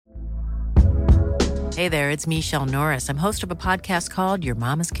Hey there, it's Michelle Norris. I'm host of a podcast called Your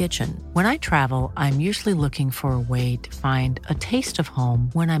Mama's Kitchen. When I travel, I'm usually looking for a way to find a taste of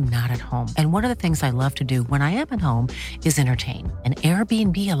home when I'm not at home. And one of the things I love to do when I am at home is entertain. And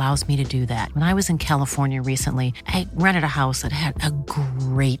Airbnb allows me to do that. When I was in California recently, I rented a house that had a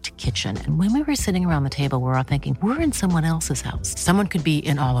great kitchen. And when we were sitting around the table, we were all thinking, we're in someone else's house. Someone could be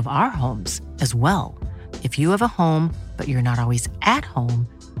in all of our homes as well. If you have a home, but you're not always at home,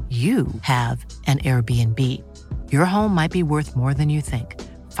 you have an Airbnb. Your home might be worth more than you think.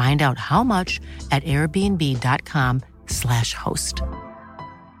 Find out how much at airbnb.com/host.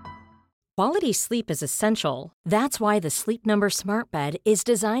 Quality sleep is essential. That's why the Sleep Number Smart Bed is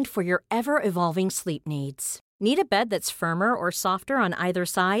designed for your ever-evolving sleep needs. Need a bed that's firmer or softer on either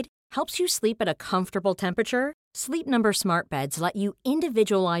side? Helps you sleep at a comfortable temperature? Sleep Number Smart Beds let you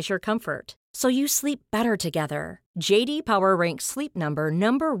individualize your comfort, so you sleep better together. J.D. Power ranks Sleep Number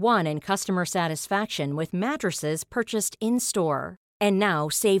 #1 in customer satisfaction with mattresses purchased in-store. And now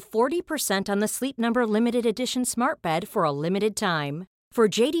save 40% on the Sleep Number Limited Edition Smart Bed for a limited time.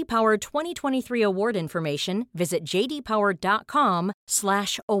 For J.D. Power 2023 award information, visit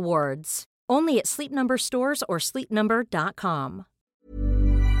jdpower.com/awards. Only at Sleep Number stores or sleepnumber.com.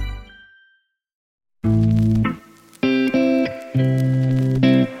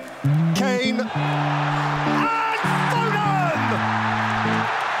 Kane and Foden!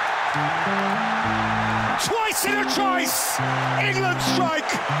 Twice in a trice! England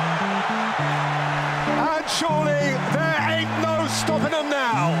strike! And surely there ain't no stopping them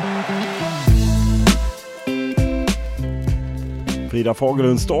now! Frida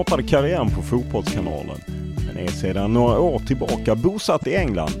Fagerlund startade karriären på Fotbollskanalen, men är sedan några år tillbaka bosatt i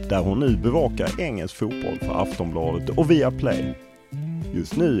England där hon nu bevakar engelsk fotboll för Aftonbladet och Viaplay.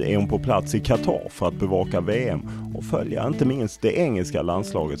 Just nu är hon på plats i Qatar för att bevaka VM och följa inte minst det engelska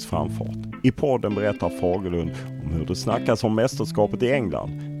landslagets framfart. I podden berättar Fagerlund om hur det snackas om mästerskapet i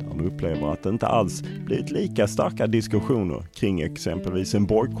England, där hon upplever att det inte alls blivit lika starka diskussioner kring exempelvis en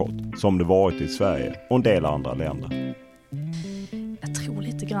bojkott som det varit i Sverige och en del andra länder. Jag tror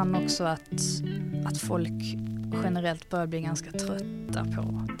lite grann också att folk generellt börjar bli ganska trötta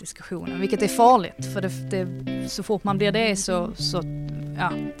på diskussionen, vilket är farligt, för det så fort man blir det så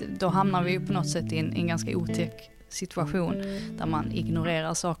då hamnar vi på något sätt i en ganska otäck situation där man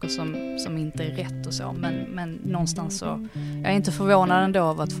ignorerar saker som inte är rätt och så, men någonstans så jag är inte förvånad ändå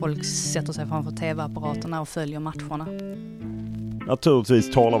av att folk sätter sig framför tv-apparaterna och följer matcherna.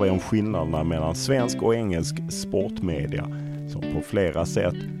 Naturligtvis talar vi om skillnaderna mellan svensk och engelsk sportmedia som på flera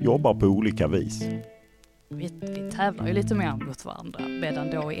sätt jobbar på olika vis. Vi tävlar ju lite mer mot varandra.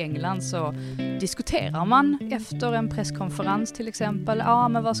 Medan då i England så diskuterar man efter en presskonferens till exempel. Ja,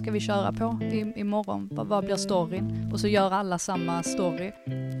 men vad ska vi köra på imorgon? Vad blir storyn? Och så gör alla samma story.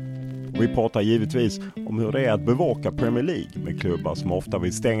 Vi pratar givetvis om hur det är att bevaka Premier League med klubbar som ofta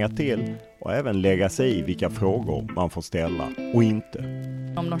vill stänga till och även lägga sig i vilka frågor man får ställa och inte.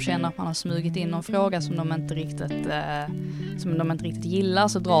 Om de känner att man har smugit in någon fråga som de inte riktigt gillar,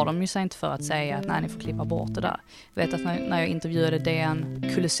 så drar de ju sig inte för att säga att nej, ni får klippa bort det där. Jag vet att när jag intervjuade Dejan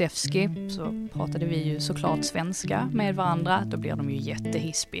Kulusevski så pratade vi ju såklart svenska med varandra. Då blir de ju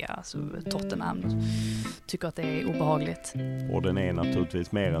jättehispiga, alltså Tottenham tycker att det är obehagligt. Och den är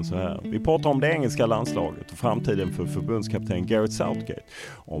naturligtvis mer än så här. Vi pratar om det engelska landslaget och framtiden för förbundskapten Gareth Southgate,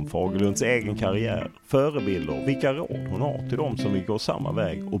 om Fagerlunds egen karriär, förebilder och vilka råd hon har till dem som vill gå samma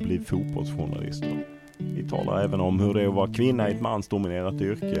väg och bli fotbollsjournalister. Vi talar även om hur det är att vara kvinna i ett mansdominerat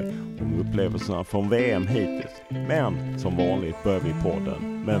yrke, om upplevelserna från VM hittills. Men som vanligt börjar vi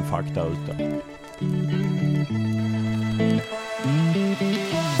podden med en fakta ute.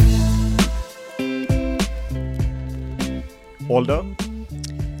 Ålder?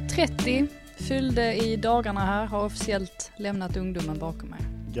 30, fyllde i dagarna här, har officiellt lämnat ungdomen bakom mig.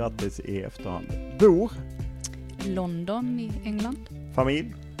 Grattis i efterhand. Bor? London i England.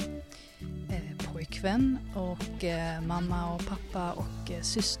 Familj? Pojkvän och mamma och pappa och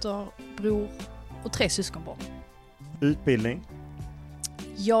syster, bror och 3 syskonbarn. Utbildning?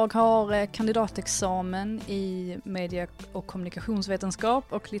 Jag har kandidatexamen i media- och kommunikationsvetenskap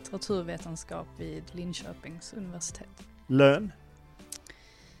och litteraturvetenskap vid Linköpings universitet. Lön?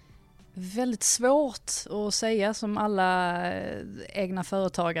 Väldigt svårt att säga, som alla egna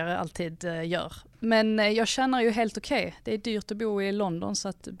företagare alltid gör. Men jag känner ju helt okej. Det är dyrt att bo i London så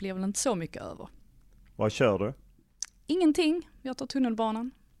att det blir väl inte så mycket över. Vad kör du? Ingenting. Jag tar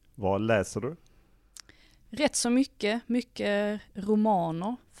tunnelbanan. Vad läser du? Rätt så mycket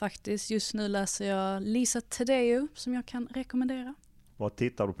romaner faktiskt. Just nu läser jag Lisa Taddeo som jag kan rekommendera. Vad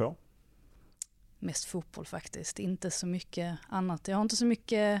tittar du på? Mest fotboll faktiskt, inte så mycket annat. Jag har inte så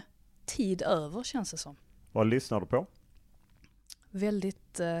mycket tid över, känns det som. Vad lyssnar du på?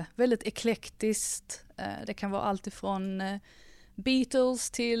 Väldigt eklektiskt. Det kan vara allt ifrån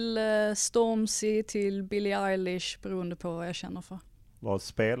Beatles till Stormzy till Billie Eilish, beroende på vad jag känner för. Vad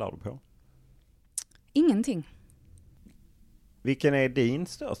spelar du på? Ingenting. Vilken är din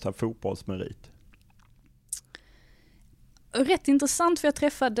största fotbollsmerit? Rätt intressant, för jag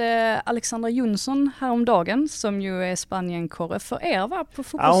träffade Alexandra Jonsson häromdagen, som ju är Spanien-korre för er, va? På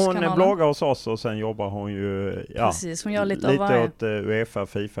fotbollskanalen. Hon bloggar hos oss och sen jobbar hon ju Precis, hon gör lite åt UEFA,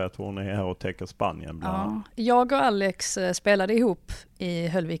 FIFA. Jag tror hon är här och täcker Spanien bland annat. Jag och Alex spelade ihop i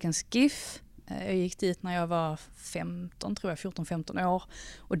Höllvikens GIF. Jag gick dit när jag var 14-15 år.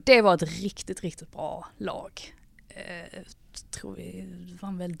 Och det var ett riktigt, riktigt bra lag. Tror vi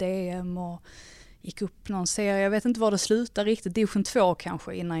vann väl DM och gick upp någon serie. Jag vet inte var det slutade riktigt. Division 2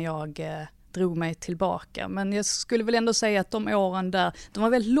 kanske, innan jag drog mig tillbaka. Men jag skulle väl ändå säga att de åren där, de var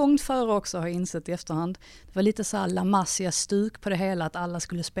väldigt långt före också, har jag insett i efterhand. Det var lite så här La Masia-stuk på det hela, att alla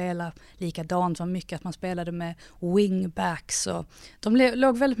skulle spela likadant. Det var mycket att man spelade med wingbacks. Och de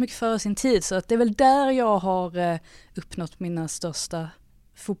låg väldigt mycket före sin tid, så att det är väl där jag har uppnått mina största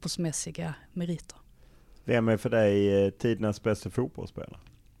fotbollsmässiga meriter. Vem är för dig tidernas bästa fotbollsspelare?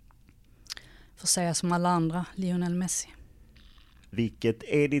 Får säga som alla andra, Lionel Messi. Vilket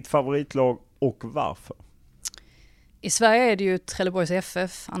är ditt favoritlag och varför? I Sverige är det ju Trelleborgs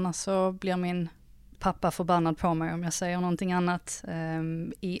FF, annars så blir min pappa förbannad på mig om jag säger någonting annat.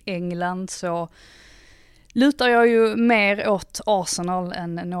 I England så lutar jag ju mer åt Arsenal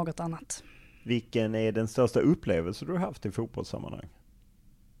än något annat. Vilken är den största upplevelse du har haft i fotbollssammanhang?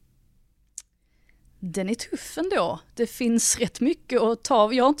 Den är tuff ändå. Det finns rätt mycket att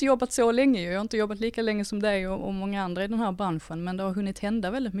ta. Jag har inte jobbat så länge. Jag har inte jobbat lika länge som dig och många andra i den här branschen. Men det har hunnit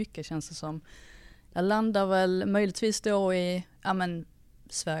hända väldigt mycket, känns det som. Jag landar väl möjligtvis då i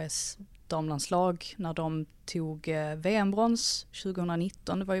Sveriges damlandslag när de tog VM-brons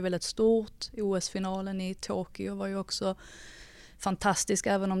 2019. Det var ju väldigt stort. OS-finalen i Tokyo var ju också fantastisk,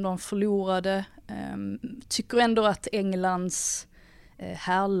 även om de förlorade. Tycker ändå att Englands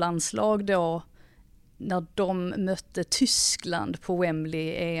herrlandslag då, när de mötte Tyskland på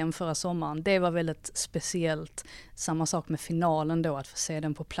Wembley EM förra sommaren, det var väldigt speciellt. Samma sak med finalen då, att få se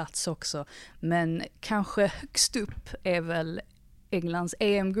den på plats också. Men kanske högst upp är väl Englands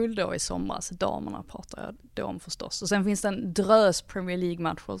EM-guld då i somras. Damerna pratar jag då om förstås. Och sen finns det en drös Premier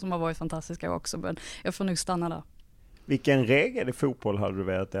League-matcher som har varit fantastiska också, men jag får nog stanna där. Vilken regel i fotboll hade du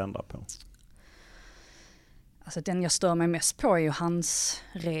velat ändra på? Alltså den jag stör mig mest på är ju hans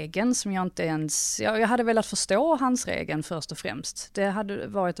regeln, som jag inte ens... Jag hade velat förstå hans regeln först och främst. Det hade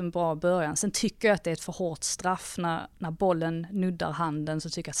varit en bra början. Sen tycker jag att det är ett för hårt straff när bollen nuddar handen, så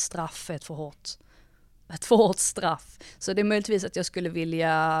tycker jag att straff är ett för hårt straff. Så det är möjligtvis att jag skulle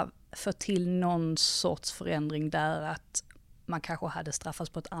vilja få till någon sorts förändring där, att man kanske hade straffats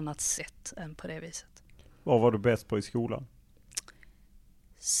på ett annat sätt än på det viset. Vad var du bäst på i skolan?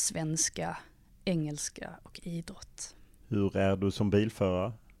 Svenska, engelska och idrott. Hur är du som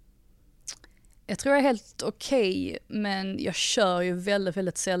bilförare? Jag tror jag är helt okej, men jag kör ju väldigt,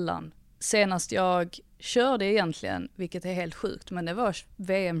 väldigt sällan. Senast jag körde egentligen, vilket är helt sjukt, men det var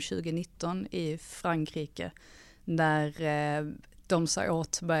VM 2019 i Frankrike, när de sa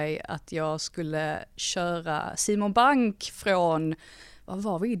åt mig att jag skulle köra Simon Bank från, vad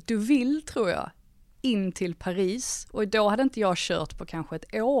var vi, Deauville tror jag, in till Paris. Och då hade inte jag kört på kanske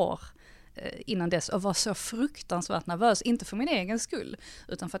ett år innan dess, och var så fruktansvärt nervös, inte för min egen skull,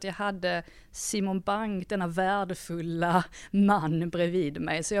 utan för att jag hade Simon Bank, denna värdefulla man bredvid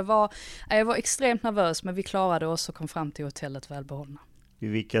mig. Så jag var extremt nervös, men vi klarade oss och kom fram till hotellet välbehållna. I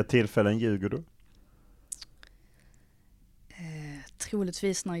vilka tillfällen ljuger du?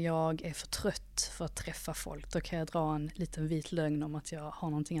 Troligtvis när jag är för trött för att träffa folk. Då kan jag dra en liten vit lögn om att jag har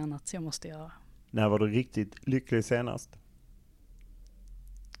någonting annat jag måste göra. När var du riktigt lycklig senast?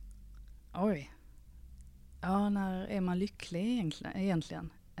 Oj. Ja, när är man lycklig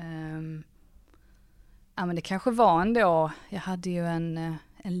egentligen? Men det kanske var ändå, jag hade ju en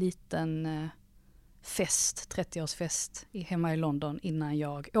liten fest, 30-årsfest hemma i London innan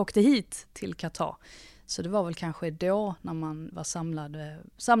jag åkte hit till Qatar. Så det var väl kanske då när man var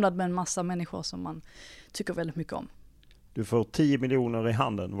samlad med en massa människor som man tycker väldigt mycket om. Du får 10 miljoner i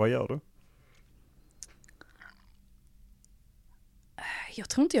handen, vad gör du? Jag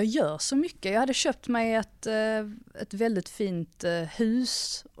tror inte jag gör så mycket. Jag hade köpt mig ett väldigt fint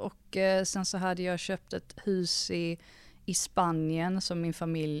hus, och sen så hade jag köpt ett hus i i Spanien som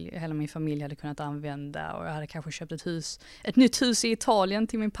hela min familj hade kunnat använda, och jag hade kanske köpt ett nytt hus i Italien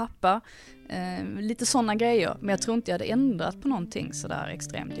till min pappa. Lite sådana grejer, men jag tror inte jag hade ändrat på någonting sådär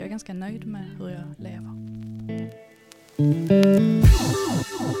extremt. Jag är ganska nöjd med hur jag lever.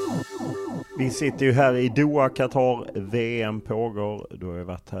 Vi sitter ju här i Doha, Qatar. VM pågår. Du har ju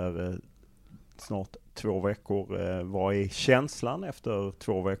varit här snart 2 veckor. Vad är känslan efter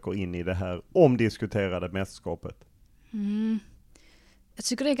 2 veckor in i det här omdiskuterade mästerskapet? Jag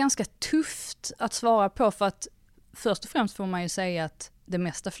tycker det är ganska tufft att svara på, för att först och främst får man ju säga att det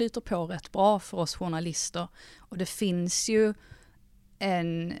mesta flyter på rätt bra för oss journalister. Och det finns ju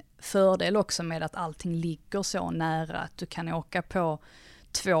en fördel också med att allting ligger så nära att du kan åka på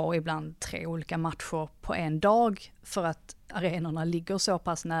 2, ibland 3 olika matcher på en dag, för att arenorna ligger så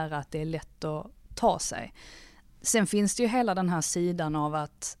pass nära att det är lätt att ta sig. Sen finns det ju hela den här sidan av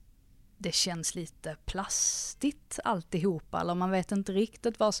att det känns lite plastigt alltihopa, eller man vet inte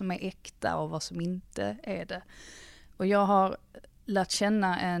riktigt vad som är äkta och vad som inte är det. Och jag har lärt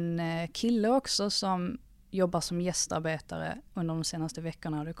känna en kille också som jobbar som gästarbetare under de senaste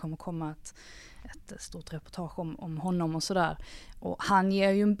veckorna, och det kommer komma ett stort reportage om honom och sådär. Och han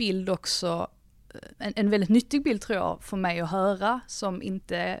ger ju en bild också, en väldigt nyttig bild tror jag för mig att höra, som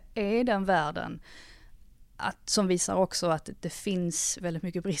inte är i den världen. Som visar också att det finns väldigt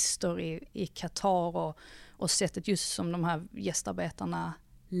mycket brister i Qatar och sättet just som de här gästarbetarna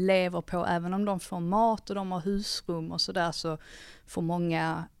lever på. Även om de får mat och de har husrum och sådär, så för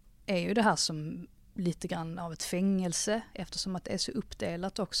många är ju det här som lite grann av ett fängelse, eftersom att det är så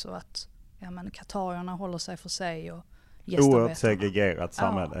uppdelat också, att Qatarierna håller sig för sig och gästarbetarna. Oerhört segregerat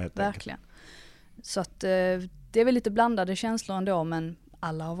samhälle. Ja, verkligen. Så att det är väl lite blandade känslor ändå, men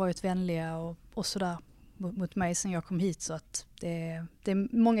alla har varit vänliga och sådär mot mig sen jag kom hit, så att det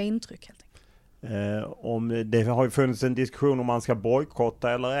är många intryck helt enkelt. Det har ju funnits en diskussion om man ska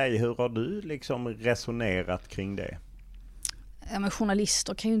bojkotta eller ej. Hur har du liksom resonerat kring det? Ja, men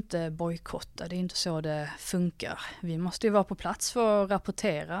journalister kan ju inte bojkotta, det är inte så det funkar. Vi måste ju vara på plats för att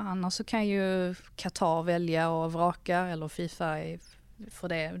rapportera, annars så kan ju Qatar välja och vraka, eller FIFA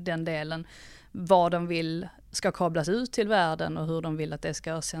för den delen, vad de vill ska kablas ut till världen och hur de vill att det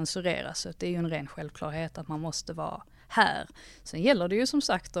ska censureras. Så det är ju en ren självklarhet att man måste vara här. Sen gäller det ju som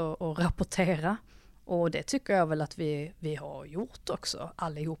sagt att rapportera, och det tycker jag väl att vi har gjort också,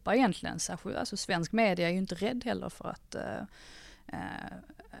 allihopa egentligen. Särskilt, alltså svensk media är ju inte rädd heller för att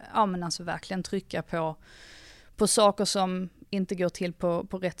verkligen trycka på saker som inte går till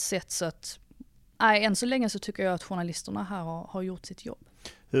på rätt sätt. Så att än så länge så tycker jag att journalisterna här har gjort sitt jobb.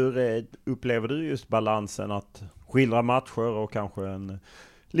 Hur upplever du just balansen att skildra matcher och kanske en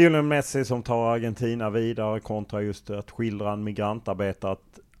Lionel Messi som tar Argentina vidare kontra just att skildra en migrantarbetare,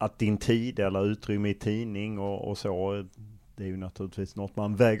 att din tid eller utrymme i tidning och så, det är ju naturligtvis något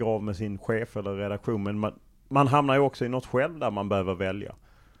man väger av med sin chef eller redaktion, men man hamnar ju också i något själv där man behöver välja.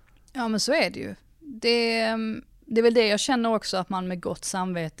 Ja, men så är det ju. Det är väl det jag känner också, att man med gott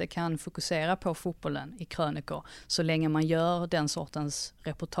samvete kan fokusera på fotbollen i krönikor så länge man gör den sortens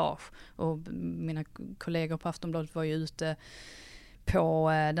reportage. Och mina kollegor på Aftonbladet var ju ute på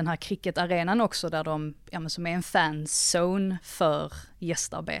den här cricketarenan också, där som är en fanzone för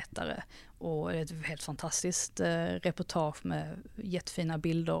gästarbetare. Och det är ett helt fantastiskt reportage med jättefina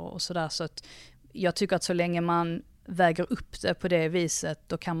bilder och sådär. Så att jag tycker att så länge man väger upp det på det viset,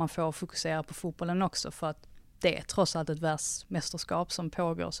 då kan man få fokusera på fotbollen också, för att det är trots allt ett världsmästerskap som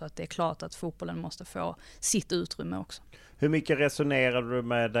pågår, så att det är klart att fotbollen måste få sitt utrymme också. Hur mycket resonerar du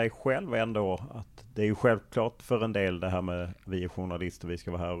med dig själv ändå? Att det är ju självklart för en del det här med vi är journalister, vi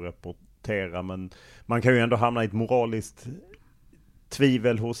ska vara här och rapportera, men man kan ju ändå hamna i ett moraliskt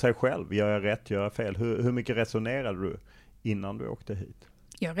tvivel hos sig själv. Gör jag rätt, gör jag fel? Hur mycket resonerade du innan du åkte hit?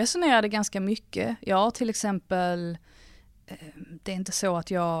 Jag resonerade ganska mycket. Jag till exempel, det är inte så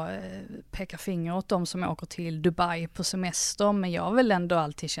att jag pekar finger åt dem som åker till Dubai på semester, men jag har väl ändå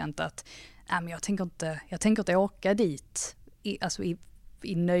alltid känt att jag tänker inte åka dit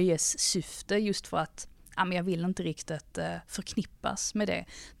i nöjessyfte, just för att jag vill inte riktigt förknippas med det.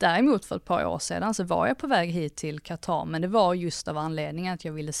 Däremot för ett par år sedan så var jag på väg hit till Qatar, men det var just av anledningen att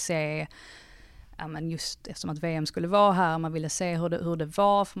jag ville se, just eftersom att VM skulle vara här, man ville se hur det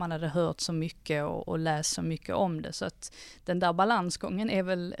var, för man hade hört så mycket och läst så mycket om det. Så att den där balansgången är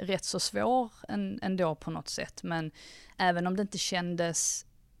väl rätt så svår ändå på något sätt. Men även om det inte kändes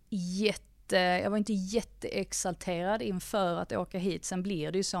jag var inte jätteexalterad inför att åka hit. Sen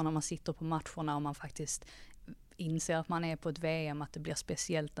blir det ju så när man sitter på matcherna och man faktiskt inser att man är på ett VM, att det blir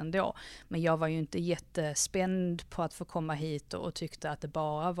speciellt ändå. Men jag var ju inte jättespänd på att få komma hit och tyckte att det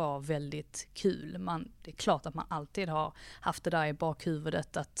bara var väldigt kul. Det är klart att man alltid har haft det där i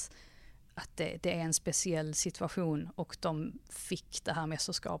bakhuvudet att det är en speciell situation och de fick det här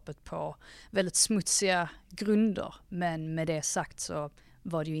mästerskapet på väldigt smutsiga grunder. Men med det sagt så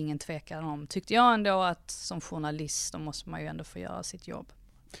var det ju ingen tvekan om, tyckte jag ändå, att som journalist då måste man ju ändå få göra sitt jobb.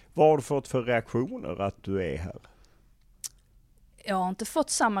 Vad har du fått för reaktioner att du är här? Jag har inte fått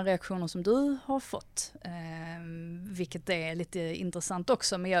samma reaktioner som du har fått, vilket är lite intressant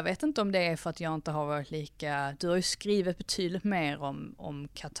också, men jag vet inte om det är för att jag inte har varit lika, du har ju skrivit betydligt mer om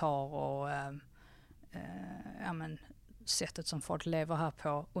Qatar och sättet som folk lever här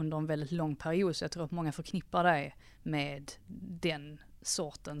på under en väldigt lång period, så jag tror att många förknippar det med den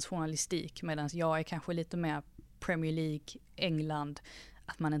sortens journalistik, medan jag är kanske lite mer Premier League, England,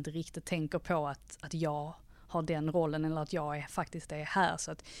 att man inte riktigt tänker på att jag har den rollen eller att jag faktiskt är här.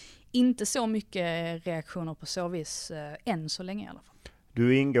 Så att inte så mycket reaktioner på så vis än så länge i alla fall.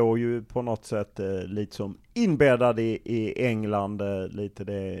 Du ingår ju på något sätt lite som inbäddad i England, lite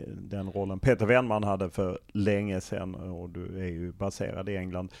den rollen Peter Wennman hade för länge sedan, och du är ju baserad i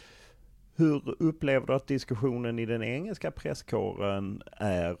England. Hur upplever du att diskussionen i den engelska presskåren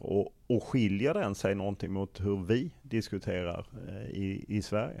är, och skiljer den sig någonting mot hur vi diskuterar i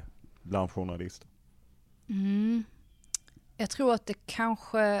Sverige bland journalister? Jag tror att det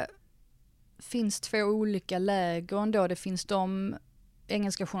kanske finns två olika läger ändå. Det finns de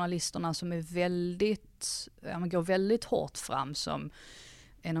engelska journalisterna som är går väldigt hårt fram, som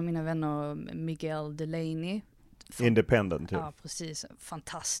en av mina vänner, Miguel Delaney. Independent. Ja, precis.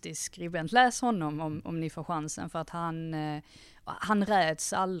 Fantastisk skribent. Läs honom om ni får chansen, för att han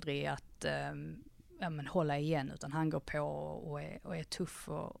räds aldrig att hålla igen, utan han går på och är tuff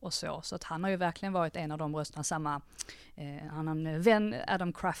och så. Så att han har ju verkligen varit en av de rösterna. Han har en vän,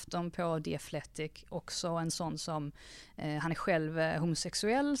 Adam Crafton på The Athletic, också en sån som, han är själv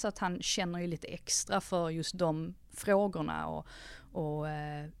homosexuell, så att han känner ju lite extra för just de frågorna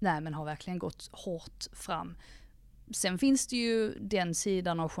men har verkligen gått hårt fram. Sen finns det ju den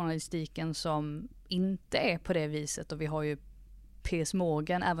sidan av journalistiken som inte är på det viset, och vi har ju Piers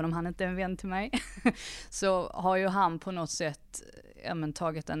Morgan, även om han inte är en vän till mig, så har ju han på något sätt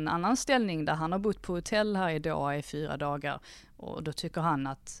tagit en annan ställning, där han har bott på hotell här i Doha i 4 dagar, och då tycker han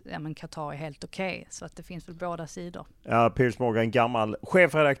att Qatar är helt okej. Så att det finns väl båda sidor. Ja, Piers Morgan, gammal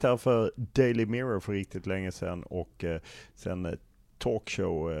chefredaktör för Daily Mirror för riktigt länge sedan, och sen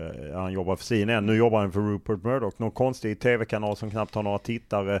talkshow, han jobbar för CNN, nu jobbar han för Rupert Murdoch, någon konstig tv-kanal som knappt har några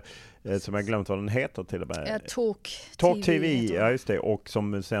tittare, som jag glömt vad den heter till och med. Talk TV, ja just det, och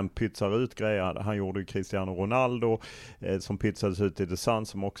som sen pytsar ut grejer. Han gjorde ju Cristiano Ronaldo som pytsades ut i The Sun,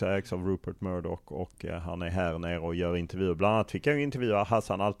 som också ägs av Rupert Murdoch, och han är här nere och gör intervjuer. Bland annat fick jag ju intervjua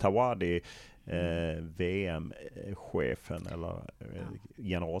Hassan Al-Tawadi, VM-chefen eller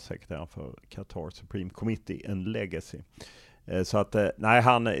generalsekreteraren för Qatar Supreme Committee and Legacy. Så att,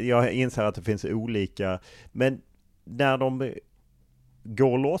 jag inser att det finns olika, men när de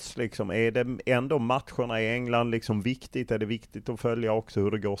går loss liksom, är det ändå matcherna i England liksom viktigt? Är det viktigt att följa också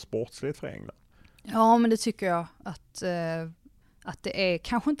hur det går sportsligt för England? Ja, men det tycker jag att det är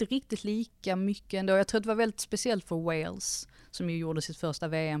kanske inte riktigt lika mycket ändå. Jag tror att det var väldigt speciellt för Wales, som ju gjorde sitt första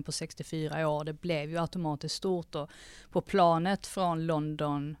VM på 64 år. Det blev ju automatiskt stort, och på planet från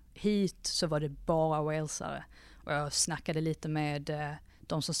London hit så var det bara walesare. Och jag snackade lite med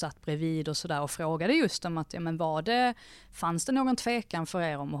de som satt bredvid och sådär, och frågade just om att fanns det någon tvekan för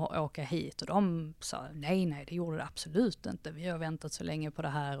er om att åka hit? Och de sa nej, det gjorde det absolut inte. Vi har väntat så länge på det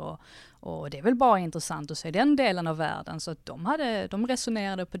här, och det är väl bara intressant att se den delen av världen. Så att de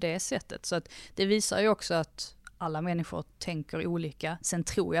resonerade på det sättet. Så att det visar ju också att alla människor tänker olika. Sen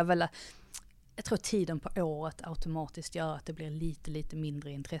tror jag tror tiden på året automatiskt gör att det blir lite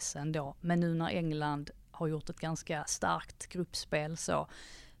mindre intresse ändå. Men nu när England har gjort ett ganska starkt gruppspel, så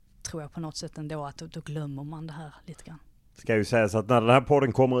tror jag på något sätt ändå att då glömmer man det här lite grann. Ska ju säga så att när den här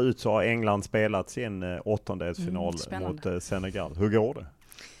podden kommer ut så har England spelat sin åttondelsfinal mot Senegal. Hur går det?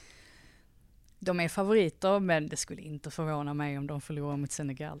 De är favoriter, men det skulle inte förvåna mig om de förlorar mot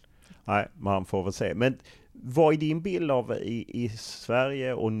Senegal. Nej, man får väl se. Men vad är din bild av i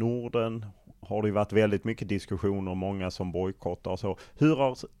Sverige och Norden? Har det varit väldigt mycket diskussioner, många som bojkottar och så. Hur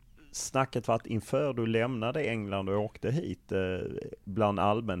har snacket varit inför du lämnade England och åkte hit bland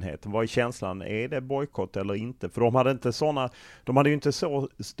allmänheten? Vad är känslan? Är det bojkott eller inte? För de hade ju inte så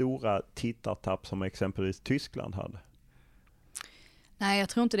stora tittartapp som exempelvis Tyskland hade. Nej, jag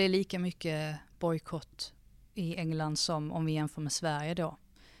tror inte det är lika mycket bojkott i England som om vi jämför med Sverige då.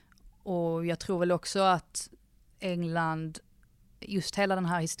 Och jag tror väl också att England, just hela den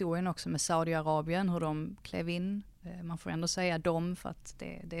här historien också med Saudiarabien, hur de klev in. Man får ändå säga dem för att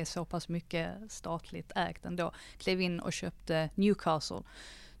det är så pass mycket statligt ägt ändå. Klev in och köpte Newcastle.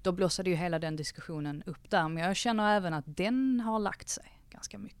 Då blossade ju hela den diskussionen upp där. Men jag känner även att den har lagt sig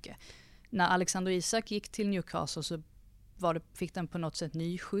ganska mycket. När Alexander Isak gick till Newcastle så fick den på något sätt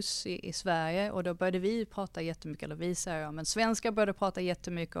ny skjuts i Sverige. Och då började vi prata jättemycket, eller vi säger jag, men svenskar började prata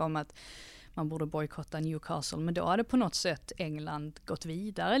jättemycket om att man borde bojkotta Newcastle. Men då hade på något sätt England gått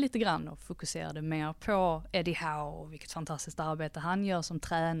vidare lite grann och fokuserade mer på Eddie Howe och vilket fantastiskt arbete han gör som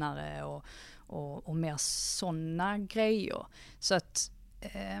tränare och mer sådana grejer. Så att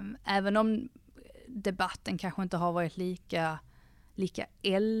även om debatten kanske inte har varit lika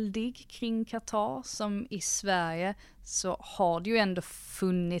eldig kring Qatar som i Sverige, så har det ju ändå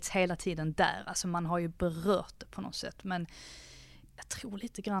funnits hela tiden där. Alltså man har ju berört det på något sätt. Men jag tror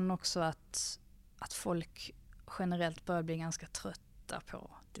lite grann också att folk generellt börjar bli ganska trötta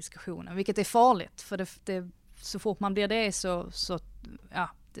på diskussionen. Vilket är farligt, för det så fort man blir det så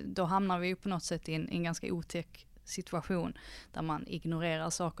då hamnar vi ju på något sätt i en ganska otäck situation där man ignorerar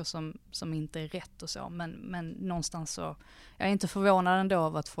saker som inte är rätt och så. Men någonstans så, jag är inte förvånad ändå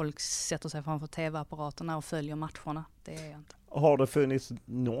av att folk sätter sig framför tv-apparaterna och följer matcherna. Det är jag inte. Har det funnits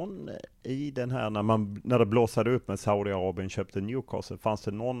någon i den här, när det blåsade upp med Saudiarabien köpte Newcastle, fanns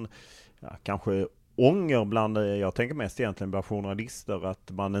det någon kanske ånger bland, jag tänker mest egentligen bland journalister,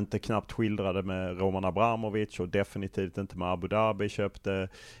 att man inte knappt skildrade med Roman Abramovic och definitivt inte med Abu Dhabi köpte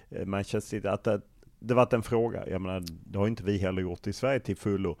Manchester City, att det var en fråga. Jag menar, det har inte vi heller gjort i Sverige till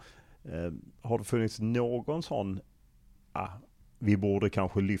fullo. Har det funnits någon sån, vi borde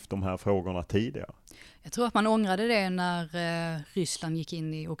kanske lyft de här frågorna tidigare? Jag tror att man ångrade det när Ryssland gick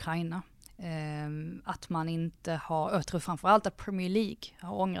in i Ukraina. Att man inte har, jag tror framförallt att Premier League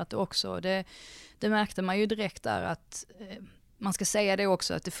har ångrat det också. Det märkte man ju direkt där att man ska säga det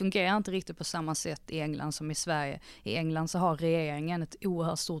också, att det fungerar inte riktigt på samma sätt i England som i Sverige. I England så har regeringen ett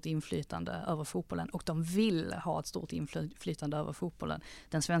oerhört stort inflytande över fotbollen och de vill ha ett stort inflytande över fotbollen.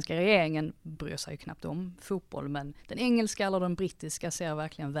 Den svenska regeringen bryr sig ju knappt om fotboll, men den engelska eller den brittiska ser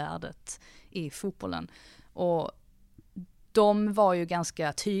verkligen värdet i fotbollen. Och de var ju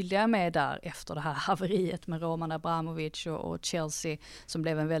ganska tydliga med där efter det här haveriet med Roman Abramovic och Chelsea, som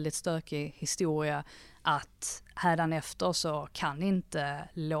blev en väldigt stökig historia, att hädanefter så kan inte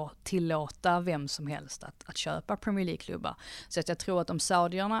tillåta vem som helst att köpa Premier League-klubbar. Så att jag tror att om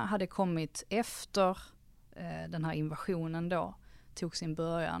saudierna hade kommit efter den här invasionen då tog sin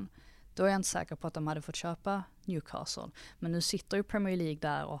början, då är jag inte säker på att de hade fått köpa Newcastle. Men nu sitter ju Premier League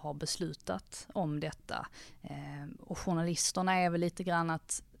där och har beslutat om detta. Och journalisterna är väl lite grann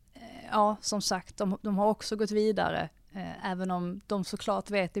att, som sagt, de har också gått vidare. Även om de såklart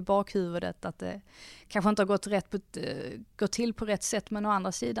vet i bakhuvudet att det kanske inte har gått till på rätt sätt. Men å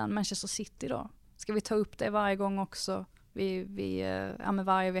andra sidan, Manchester City då. Ska vi ta upp det varje gång också? Med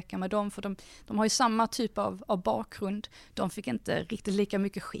varje vecka med dem, för de har ju samma typ av bakgrund. De fick inte riktigt lika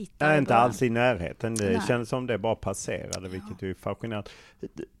mycket skit. Nej, inte alls i närheten. Det känns som det bara passerade, vilket är fascinerande.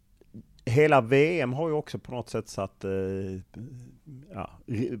 Hela VM har ju också på något sätt satt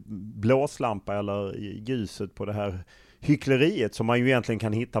blåslampa eller ljuset på det här hyckleriet som man ju egentligen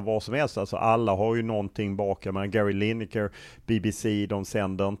kan hitta var som helst. Alltså alla har ju någonting bakom. Men Gary Lineker, BBC, de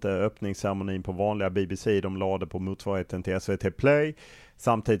sänder inte öppningsceremonin på vanliga BBC. De lade på motsvarigheten till SVT Play.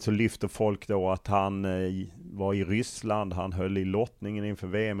 Samtidigt så lyfter folk då att han var i Ryssland. Han höll i lottningen inför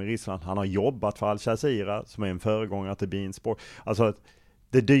VM i Ryssland. Han har jobbat för Al Jazeera som är en föregångare till beIN Sport. Alltså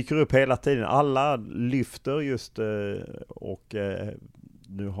det dyker upp hela tiden. Alla lyfter just och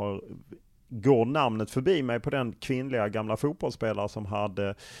nu går namnet förbi mig på den kvinnliga gamla fotbollsspelare som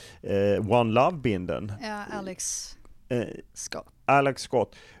hade One Love-binden. Ja, Alex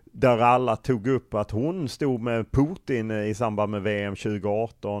Scott. Där alla tog upp att hon stod med Putin i samband med VM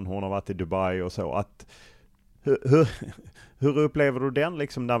 2018. Hon har varit i Dubai och så. Hur upplever du den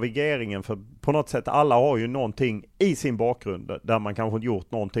liksom navigeringen? För på något sätt alla har ju någonting i sin bakgrund där man kanske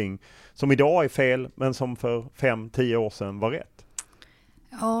gjort någonting som idag är fel men som för 5-10 år sedan var rätt.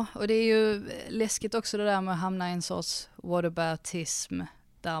 Ja, och det är ju läskigt också det där med att hamna i en sorts whataboutism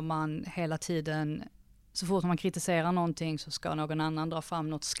där man hela tiden, så fort man kritiserar någonting så ska någon annan dra fram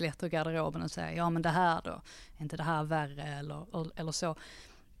något skelett ur garderoben och säga, ja men det här då, är inte det här värre eller så.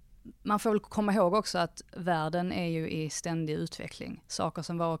 Man får väl komma ihåg också att världen är ju i ständig utveckling. Saker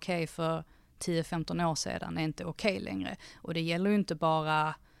som var okej för 10-15 år sedan är inte okej längre. Och det gäller ju inte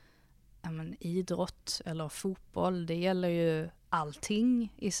bara idrott eller fotboll, det gäller ju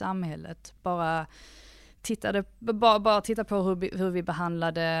allting i samhället. Bara titta på hur vi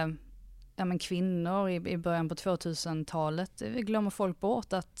behandlade kvinnor i början på 2000-talet. Det glömmer folk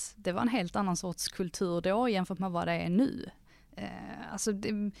bort att det var en helt annan sorts kultur då jämfört med vad det är nu.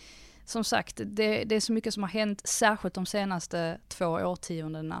 Som sagt, det är så mycket som har hänt, särskilt de senaste 2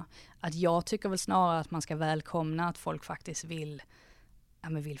 årtiondena, att jag tycker väl snarare att man ska välkomna att folk faktiskt vill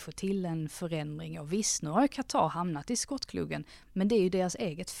få till en förändring. Och visst, nu har Qatar hamnat i skottkluggen, men det är ju deras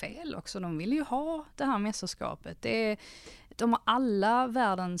eget fel också. De vill ju ha det här mästerskapet. De har alla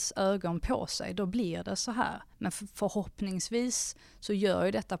världens ögon på sig, då blir det så här. Men förhoppningsvis så gör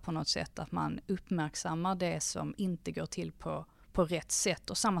ju detta på något sätt att man uppmärksammar det som inte går till på rätt sätt.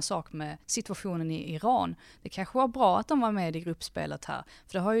 Och samma sak med situationen i Iran. Det kanske var bra att de var med i gruppspelet här.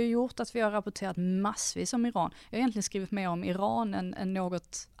 För det har ju gjort att vi har rapporterat massvis om Iran. Jag har egentligen skrivit mer om Iran än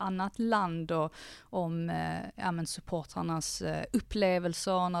något annat land. Och om supportrarnas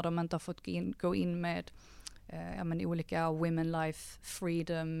upplevelser när de inte har fått gå in med olika Women Life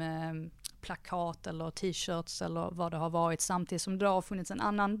Freedom plakat eller t-shirts eller vad det har varit, samtidigt som det har funnits en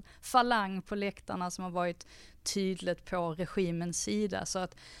annan falang på läktarna som har varit tydligt på regimens sida. Så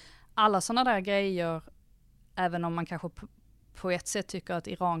att alla sådana där grejer, även om man kanske på ett sätt tycker att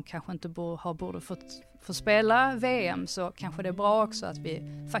Iran kanske inte borde få spela VM, så kanske det är bra också att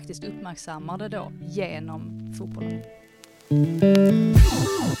vi faktiskt uppmärksammar det då genom fotbollen.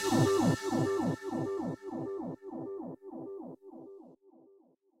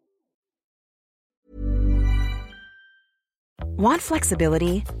 Want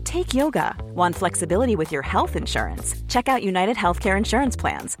flexibility? Take yoga. Want flexibility with your health insurance? Check out United Healthcare Insurance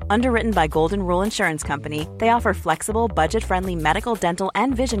Plans. Underwritten by Golden Rule Insurance Company, they offer flexible, budget-friendly medical, dental,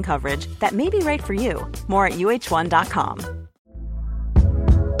 and vision coverage that may be right for you. More at uh1.com.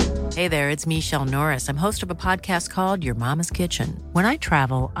 Hey there, it's Michelle Norris. I'm host of a podcast called Your Mama's Kitchen. When I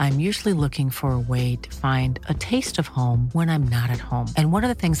travel, I'm usually looking for a way to find a taste of home when I'm not at home. And one of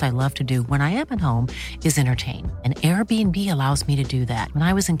the things I love to do when I am at home is entertain. And Airbnb allows me to do that. When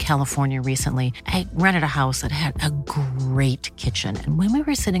I was in California recently, I rented a house that had a great kitchen. And when we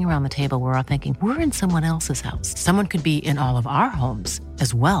were sitting around the table, we were all thinking, we're in someone else's house. Someone could be in all of our homes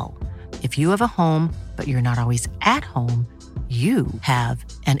as well. If you have a home, but you're not always at home, you have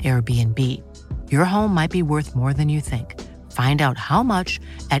an Airbnb. Your home might be worth more than you think. Find out how much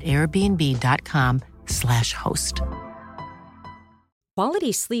at airbnb.com/host.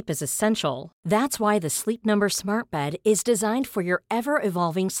 Quality sleep is essential. That's why the Sleep Number Smart Bed is designed for your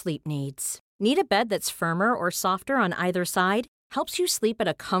ever-evolving sleep needs. Need a bed that's firmer or softer on either side? Helps you sleep at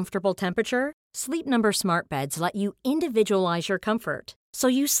a comfortable temperature? Sleep Number Smart Beds let you individualize your comfort, so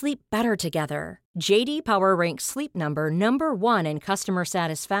you sleep better together. JD Power ranks Sleep Number #1 in customer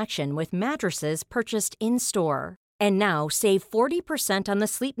satisfaction with mattresses purchased in-store. And now save 40% on the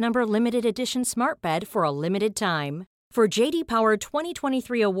Sleep Number Limited Edition Smart Bed for a limited time. For JD Power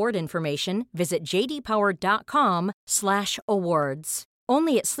 2023 award information, visit jdpower.com/awards.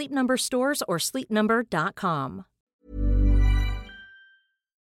 Only at Sleep Number stores or sleepnumber.com.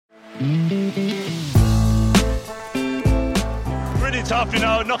 Really tough,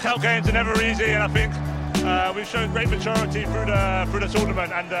 knockout games are never easy, and I think we've shown great maturity through the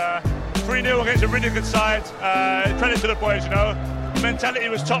tournament, and 3-0 against a really good side. Credit to the boys, mentality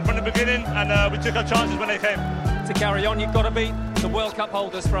was top from the beginning, and we took our chances when they came. To carry on, you've got to beat the World Cup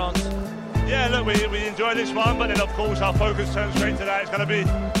holders, France. Yeah, look, we enjoy this one, but then of course our focus turns straight to that. It's going to be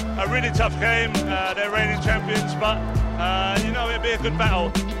a really tough game. They're reigning champions, but it'll be a good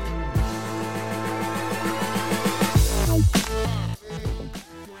battle.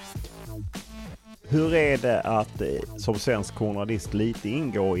 Hur är det att som svensk journalist lite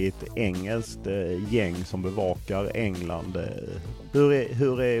ingå i ett engelskt gäng som bevakar England?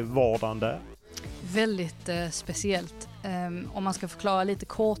 Hur är vardagen där? Väldigt speciellt. Om man ska förklara lite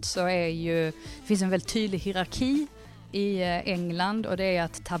kort så finns en väldigt tydlig hierarki i England, och det är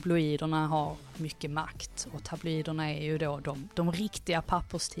att tabloiderna har mycket makt, och tabloiderna är ju då de riktiga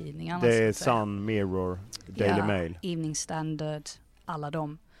papperstidningarna. Det är Sun, Mirror, Daily Mail. Evening Standard, alla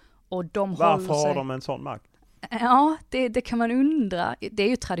dem. Och varför har de en sån makt? Ja, det kan man undra. Det är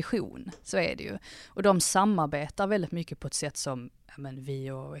ju tradition, så är det ju. Och de samarbetar väldigt mycket på ett sätt som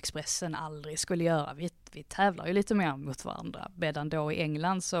vi och Expressen aldrig skulle göra. Vi tävlar ju lite mer mot varandra. Medan då i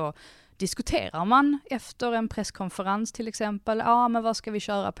England så diskuterar man efter en presskonferens till exempel. Ja, men vad ska vi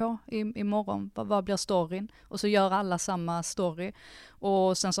köra på imorgon? Vad blir storyn? Och så gör alla samma story.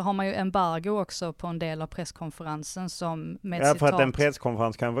 Och sen så har man ju embargo också på en del av presskonferensen som med citat. För att en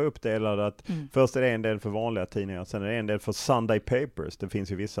presskonferens kan vara uppdelad att först är det en del för vanliga tidningar, sen är det en del för Sunday Papers. Det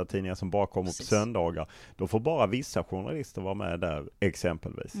finns ju vissa tidningar som bara kommer på söndagar. Då får bara vissa journalister vara med där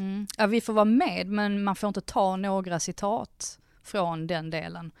exempelvis. Ja, vi får vara med, men man får inte ta några citat från den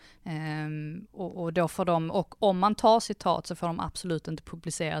delen. Och då får de, och om man tar citat så får de absolut inte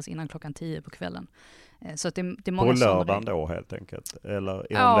publiceras innan 10:00 på kvällen. Så att det är många på lördagen då helt enkelt? Eller om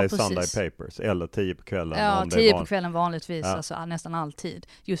det är Sunday Papers? Eller 10 på kvällen? Ja, om 10 på kvällen vanligtvis, ja. alltså nästan alltid.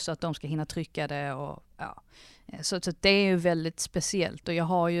 Just så att de ska hinna trycka det och ja. Så det är ju väldigt speciellt. Och jag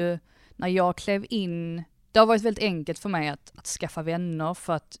har ju, när jag klev in, det har varit väldigt enkelt för mig att skaffa vänner,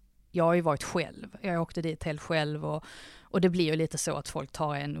 för att jag har ju varit själv. Jag åkte dit helt själv och det blir ju lite så att folk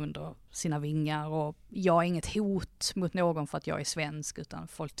tar en under sina vingar, och jag är inget hot mot någon för att jag är svensk, utan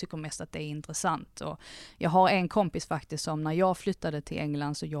folk tycker mest att det är intressant. Och jag har en kompis faktiskt som, när jag flyttade till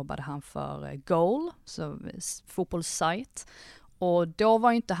England så jobbade han för Goal, så fotbollssajt. Och då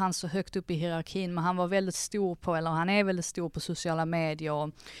var inte han så högt upp i hierarkin, men han var väldigt stor på, eller han är väldigt stor på sociala medier och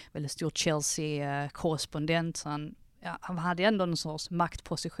väldigt stor Chelsea-korrespondent. Så han hade ändå en sorts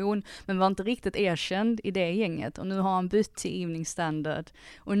maktposition, men var inte riktigt erkänd i det gänget. Och nu har han bytt till Evening Standard.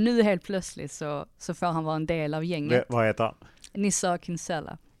 Och nu helt plötsligt så får han vara en del av gänget. Vad heter han? Nissa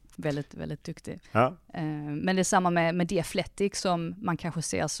Kinsella. Väldigt, väldigt duktig. Ja. Men det är samma med The Athletic, som man kanske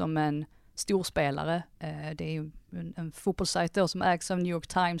ser som en storspelare. Det är ju en fotbollssajt då som ägs av New York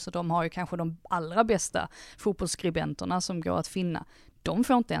Times, och de har ju kanske de allra bästa fotbollsskribenter som går att finna. De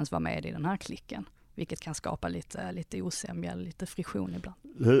får inte ens vara med i den här klicken, vilket kan skapa lite osämja, lite friktion ibland.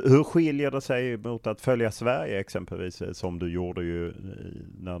 Hur skiljer det sig mot att följa Sverige exempelvis, som du gjorde ju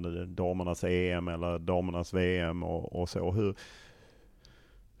när det damernas EM eller damernas VM och så?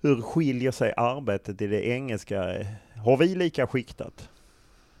 Hur skiljer sig arbetet i det engelska? Har vi lika skiktat?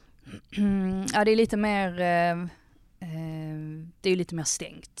 Ja, det är lite mer det är lite mer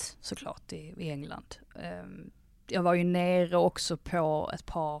stängt såklart i England. Jag var ju nere också på ett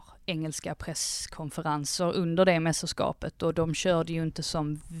par engelska presskonferenser under det mästerskapet, och de körde ju inte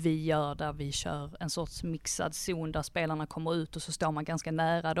som vi gör, där vi kör en sorts mixad zon där spelarna kommer ut och så står man ganska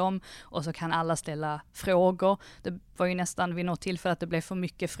nära dem och så kan alla ställa frågor. Det var ju nästan vid något tillfälle att det blev för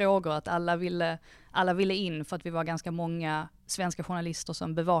mycket frågor, att alla ville in, för att vi var ganska många svenska journalister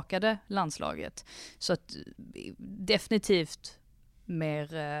som bevakade landslaget. Så att definitivt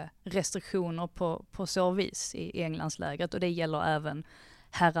mer restriktioner på så vis i Englandslägret, och det gäller även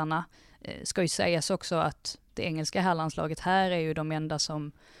herrarna. Ska ju sägas också att det engelska herrlandslaget här är ju de enda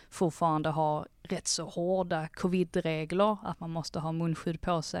som fortfarande har rätt så hårda covid-regler, att man måste ha munskydd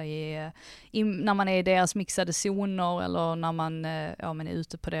på sig när man är i deras mixade zoner, eller när man är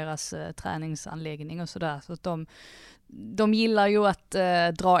ute på deras träningsanläggning och sådär. Så att de gillar ju att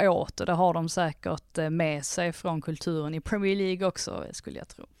dra åt, och det har de säkert med sig från kulturen i Premier League också, skulle jag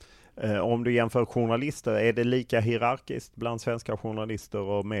tro. Om du jämför journalister, är det lika hierarkiskt bland svenska journalister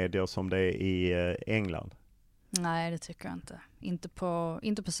och medier som det är i England? Nej, det tycker jag inte.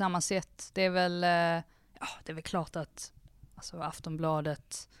 Inte på samma sätt. Det är väl klart att alltså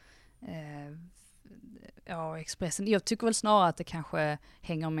Aftonbladet, Expressen. Jag tycker väl snarare att det kanske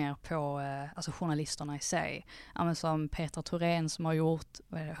hänger mer på alltså journalisterna i sig. Ja, som Petra Thorén som har gjort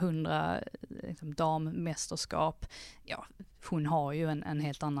 100 dammästerskap. Ja, hon har ju en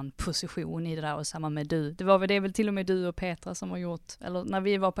helt annan position i det där, och samma med du. Det är väl till och med du och Petra som har gjort, eller när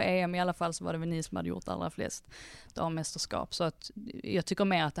vi var på EM i alla fall, så var det väl ni som hade gjort allra flest dammästerskap. Så att jag tycker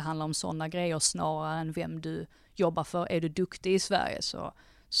mer att det handlar om sådana grejer snarare än vem du jobbar för. Är du duktig i Sverige så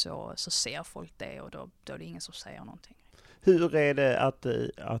ser folk det, och då är det ingen som säger någonting. Hur är det att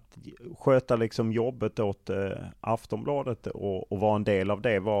sköta liksom jobbet åt Aftonbladet och vara en del av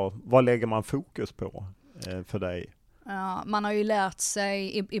det? Vad lägger man fokus på för dig? Ja, man har ju lärt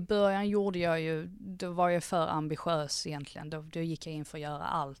sig, i början då var jag för ambitiös egentligen. Då gick jag in för att göra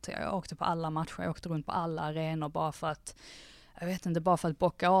allt. Jag åkte på alla matcher, jag åkte runt på alla arenor bara för att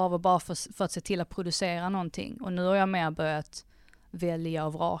bocka av och bara för att se till att producera någonting. Och nu har jag mer börjat välja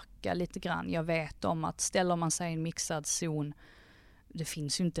och vraka lite grann. Jag vet om att ställer man sig i en mixad zon, det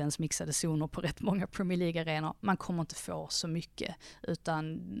finns ju inte ens mixade zoner på rätt många Premier League-arenor, man kommer inte få så mycket,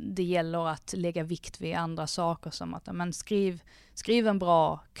 utan det gäller att lägga vikt vid andra saker, som att skriv en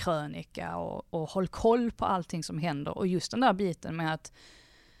bra krönika och håll koll på allting som händer. Och just den där biten med att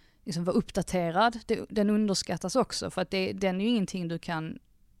liksom vara uppdaterad, den underskattas också, för att den är ju ingenting du kan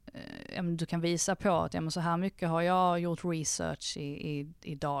visa på att så här mycket har jag gjort research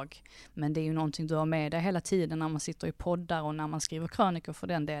idag. Men det är ju någonting du har med dig hela tiden när man sitter i poddar och när man skriver krönikor för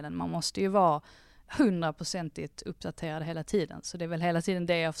den delen. Man måste ju vara 100% uppdaterad hela tiden. Så det är väl hela tiden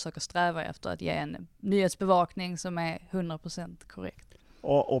det jag försöker sträva efter, att ge en nyhetsbevakning som är 100% korrekt.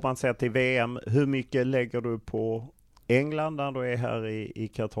 Och om man ser till VM, hur mycket lägger du på England när du är här i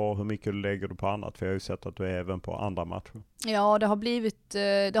Qatar? Hur mycket lägger du på annat? För jag har ju sett att du är även på andra matcher. Ja, det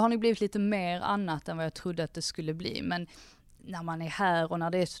har nog blivit lite mer annat än vad jag trodde att det skulle bli. Men när man är här och när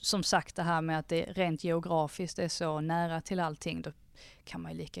det är som sagt det här med att det rent geografiskt är så nära till allting, då kan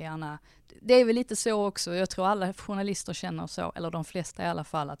man ju lika gärna, det är väl lite så också, jag tror alla journalister känner så, eller de flesta i alla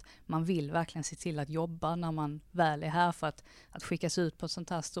fall, att man vill verkligen se till att jobba när man väl är här, för att skickas ut på ett sånt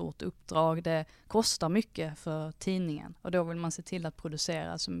här stort uppdrag, det kostar mycket för tidningen och då vill man se till att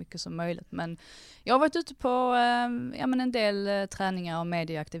producera så mycket som möjligt. Men jag har varit ute på en del träningar och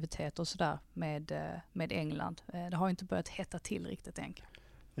medieaktiviteter och sådär med England. Det har inte börjat hetta till riktigt enkelt.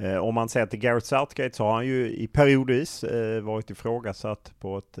 Om man säger till Gareth Southgate så har han ju i periodvis varit ifrågasatt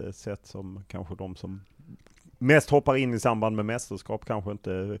på ett sätt som kanske de som mest hoppar in i samband med mästerskap kanske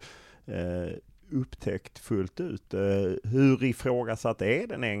inte upptäckt fullt ut. Hur ifrågasatt är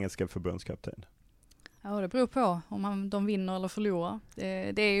den engelska förbundskapten? Ja, det beror på om de vinner eller förlorar.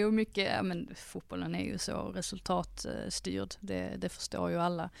 Det är ju mycket, fotbollen är ju så resultatstyrd, det förstår ju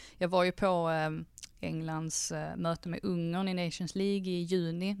alla. Jag var ju på Englands möte med Ungern i Nations League i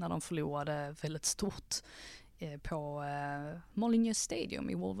juni när de förlorade väldigt stort på Molineux Stadium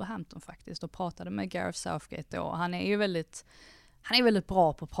i Wolverhampton faktiskt, och pratade med Gareth Southgate då. Han är väldigt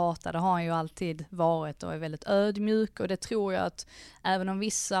bra på att prata, det har han ju alltid varit, och är väldigt ödmjuk, och det tror jag att även om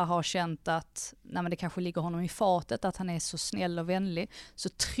vissa har känt att det kanske ligger honom i fatet att han är så snäll och vänlig, så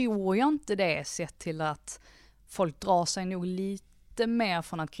tror jag inte det sett till att folk drar sig nog lite mer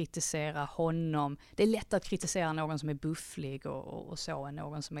från att kritisera honom. Det är lätt att kritisera någon som är bufflig och så, än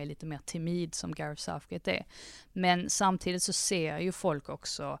någon som är lite mer timid som Gareth Southgate är. Men samtidigt så ser ju folk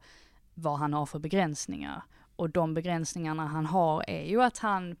också vad han har för begränsningar. Och de begränsningarna han har är ju att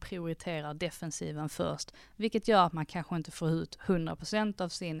han prioriterar defensiven först, vilket gör att man kanske inte får ut 100% av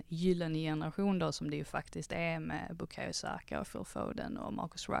sin gyllene generation då, som det ju faktiskt är med Bukayo Saka och Phil Foden och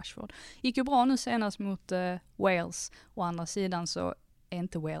Marcus Rashford. Gick ju bra nu senast mot Wales. Å andra sidan så är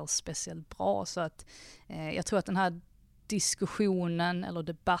inte Wales speciellt bra, så att jag tror att den här diskussionen eller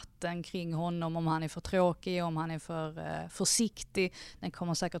debatten kring honom, om han är för tråkig, om han är för försiktig, den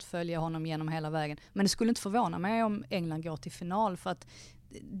kommer säkert följa honom genom hela vägen. Men det skulle inte förvåna mig om England går till final, för att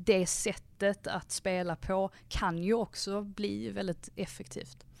det sättet att spela på kan ju också bli väldigt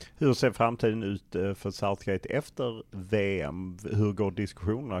effektivt. Hur ser framtiden ut för Southgate efter VM? Hur går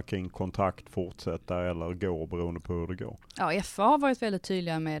diskussionerna kring kontrakt fortsätta eller går, beroende på hur det går? Ja, FA har varit väldigt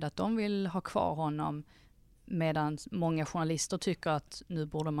tydliga med att de vill ha kvar honom, medan många journalister tycker att nu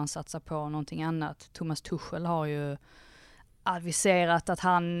borde man satsa på någonting annat. Thomas Tuchel har ju aviserat att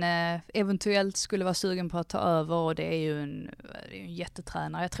han eventuellt skulle vara sugen på att ta över, och det är ju en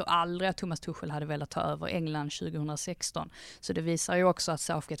jättetränare. Jag tror aldrig att Thomas Tuchel hade velat ta över England 2016. Så det visar ju också att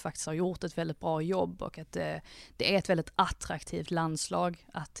Southgate faktiskt har gjort ett väldigt bra jobb, och att det är ett väldigt attraktivt landslag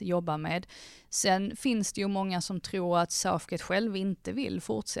att jobba med. Sen finns det ju många som tror att Southgate själv inte vill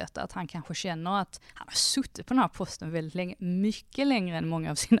fortsätta, att han kanske känner att han har suttit på den här posten väldigt länge, mycket längre än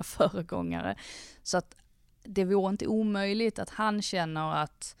många av sina föregångare. Så att det vore inte omöjligt att han känner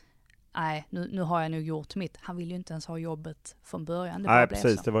att nej, nu har jag nog gjort mitt. Han vill ju inte ens ha jobbet från början. Nej,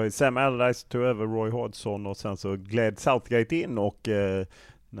 precis. Så. Det var ju Sam Allardyce tog över Roy Hodgson, och sen så gled Southgate in, och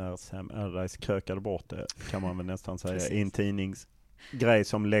när Sam Allardyce krökade bort det, kan man väl nästan säga, i en tidningsgrej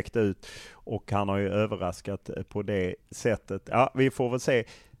som läckte ut, och han har ju överraskat på det sättet. Ja, vi får väl se.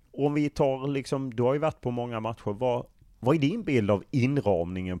 Om vi tar liksom, du har ju varit på många matcher. Vad är din bild av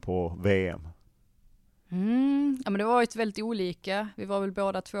inramningen på VM? Ja, men det var ju väldigt olika. Vi var väl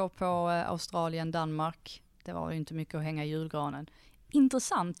båda två på Australien, Danmark. Det var ju inte mycket att hänga i julgranen.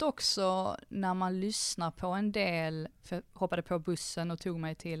 Intressant också när man lyssnar på en del, för jag hoppade på bussen och tog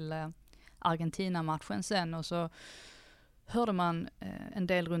mig till Argentina-matchen sen, och så hörde man en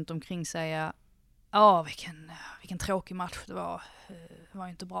del runt omkring säga vilken tråkig match det var. Det var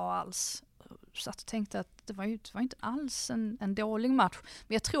ju inte bra alls. Så jag tänkte att det var inte alls en dålig match.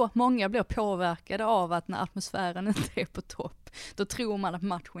 Men jag tror att många blir påverkade av att när atmosfären inte är på topp, då tror man att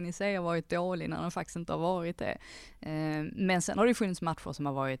matchen i sig har varit dålig när den faktiskt inte har varit det. Men sen har det funnits matcher som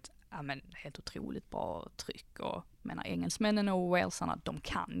har varit helt otroligt bra tryck. Och engelsmännen och walesarna, de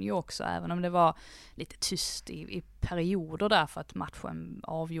kan ju också, även om det var lite tyst i perioder där, för att matchen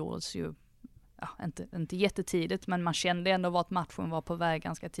avgjordes ju inte jättetidigt, men man kände ändå att matchen var på väg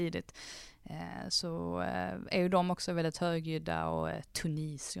ganska tidigt. Så är ju de också väldigt högljudda, och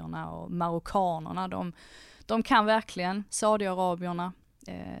tunisierna och marockanerna, de kan verkligen, saudiarabierna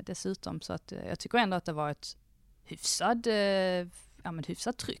dessutom, så att jag tycker ändå att det var ett hyfsat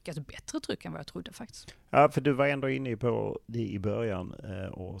tryck, alltså bättre tryck än vad jag trodde faktiskt. Ja, för du var ändå inne på det i början,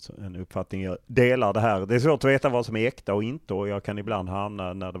 och en uppfattning jag delar det här. Det är svårt att veta vad som är äkta och inte, och jag kan ibland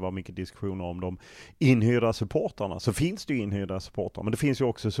hamna, när det var mycket diskussioner om de inhyrda supportarna, så finns det ju inhyrda supportrar, men det finns ju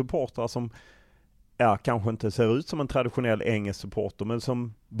också supportrar som kanske inte ser ut som en traditionell engelsk supporter, men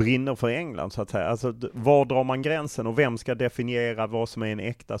som brinner för England så att säga. Alltså, var drar man gränsen och vem ska definiera vad som är en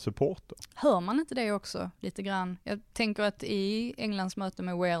äkta supporter? Hör man inte det också lite grann? Jag tänker att i Englands möte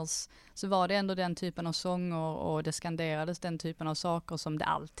med Wales så var det ändå den typen av sånger och det skanderades den typen av saker som det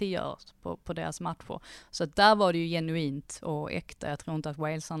alltid gör på deras matcher. Så att där var det ju genuint och äkta. Jag tror inte att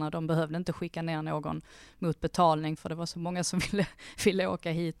walesarna, de behövde inte skicka ner någon mot betalning, för det var så många som ville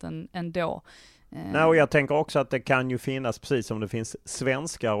åka hit ändå. Nej, och jag tänker också att det kan ju finnas, precis som det finns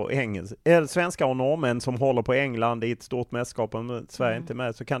svenskar och norrmän som håller på England i ett stort mästerskap, om Sverige inte är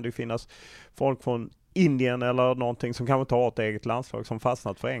med, så kan det ju finnas folk från Indien eller någonting som kanske tar ett eget landslag som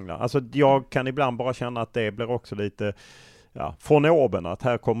fastnat för England. Alltså jag kan ibland bara känna att det blir också lite från oben, att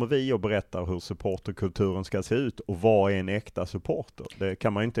här kommer vi och berättar hur supporterkulturen ska se ut och vad är en äkta supporter. Det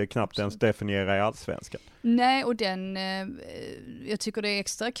kan man ju inte knappt ens definiera i allsvenskan. Nej, och jag tycker det är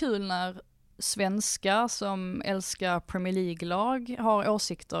extra kul när svenskar som älskar Premier League-lag har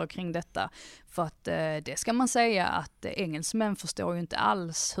åsikter kring detta. För att det ska man säga att engelsmän förstår ju inte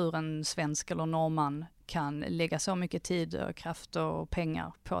alls hur en svensk eller norrman kan lägga så mycket tid, kraft och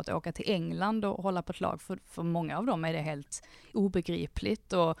pengar på att åka till England och hålla på ett lag. För många av dem är det helt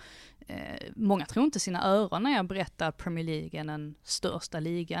obegripligt och många tror inte sina öron när jag berättar att Premier League är den största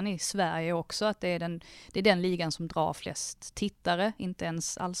ligan i Sverige också. Att det är den ligan som drar flest tittare. Inte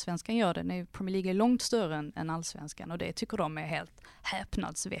ens allsvenskan gör det. Premier League är långt större än allsvenskan och det tycker de är helt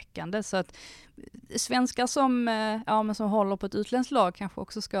häpnadsväckande. Så att svenskar som håller på ett utländskt lag kanske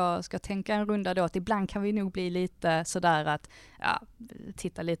också ska tänka en runda då, att ibland kan vi nog bli lite sådär att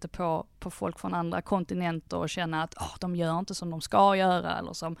titta lite på folk från andra kontinenter och känna att de gör inte som de ska göra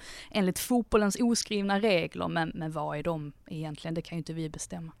eller som enligt fotbollens oskrivna regler, men vad är de egentligen? Det kan ju inte vi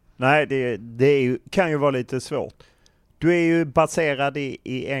bestämma. Nej, det kan ju vara lite svårt. Du är ju baserad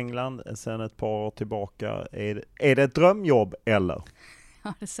i England sedan ett par år tillbaka. Är det ett drömjobb eller?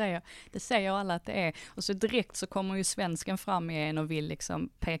 Ja, det säger alla att det är. Och så direkt så kommer ju svensken fram igen och vill liksom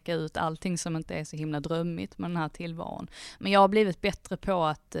peka ut allting som inte är så himla drömmigt med den här tillvaron. Men jag har blivit bättre på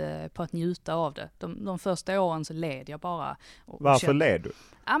att njuta av det. De första åren så led jag bara. Varför led du?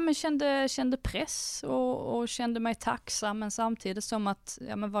 Ja, men kände press och kände mig tacksam, men samtidigt som att,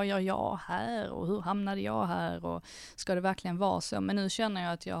 men vad gör jag här och hur hamnade jag här och ska det verkligen vara så? Men nu känner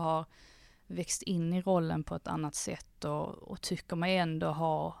jag att jag har växt in i rollen på ett annat sätt och tycker mig ändå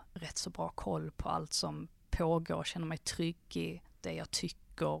ha rätt så bra koll på allt som pågår, känner mig trygg i det jag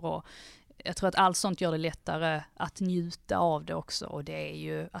tycker och jag tror att allt sånt gör det lättare att njuta av det också, och det är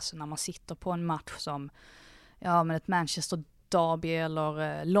ju alltså när man sitter på en match som men ett Manchester Derby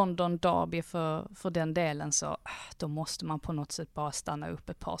eller London Derby för den delen, så då måste man på något sätt bara stanna upp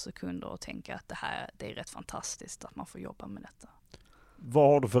ett par sekunder och tänka att det är rätt fantastiskt att man får jobba med detta. Vad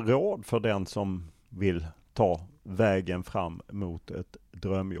har du för råd för den som vill ta vägen fram mot ett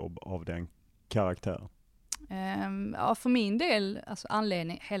drömjobb av den karaktären? För min del, alltså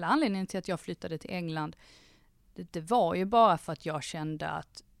hela anledningen till att jag flyttade till England, det var ju bara för att jag kände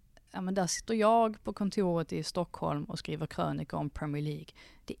att men där sitter jag på kontoret i Stockholm och skriver krönikor om Premier League.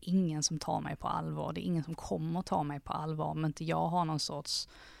 Det är ingen som tar mig på allvar. Det är ingen som kommer ta mig på allvar om inte jag har någon sorts,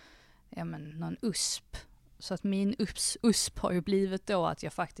 någon USP. Så att min USP har ju blivit då att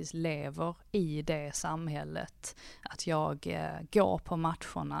jag faktiskt lever i det samhället. Att jag går på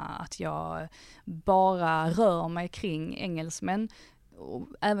matcherna, att jag bara rör mig kring engelsmän. Och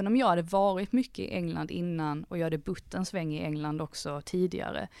även om jag hade varit mycket i England innan och jag hade bott en sväng i England också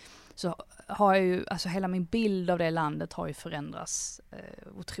tidigare, så har jag ju, alltså hela min bild av det landet har ju förändrats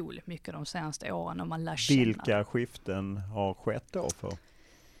otroligt mycket de senaste åren, och man lär känna. Vilka skiften har skett då för?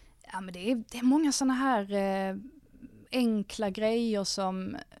 Ja, men det är många sådana här enkla grejer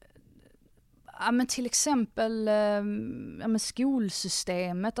som men till exempel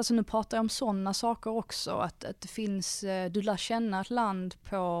skolsystemet, alltså nu pratar jag om sådana saker också, att det finns, du lär känna ett land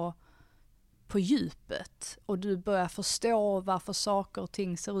på djupet och du börjar förstå varför saker och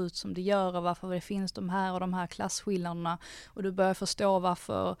ting ser ut som det gör och varför det finns de här klasskillnaderna, och du börjar förstå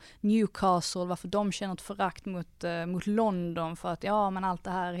varför Newcastle, varför de känner ett förakt mot London för att men allt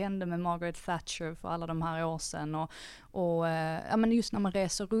det här hände med Margaret Thatcher för alla de här år sedan, och men just när man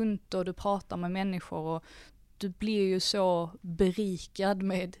reser runt och du pratar med människor och du blir ju så berikad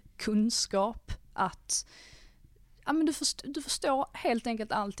med kunskap att men du förstår helt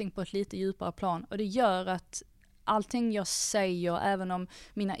enkelt allting på ett lite djupare plan, och det gör att allting jag säger, även om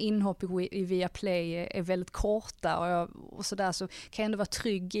mina inhopp i Viaplay är väldigt korta och sådär, så kan jag ändå vara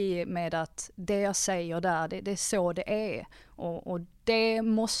trygg i med att det jag säger där, det är så det är, och det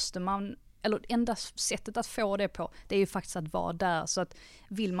måste man eller enda sättet att få det på, det är ju faktiskt att vara där. Så att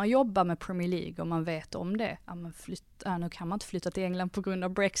vill man jobba med Premier League och man vet om det, nu kan man inte flytta till England på grund av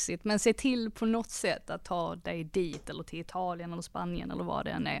Brexit, men se till på något sätt att ta dig dit eller till Italien eller Spanien eller vad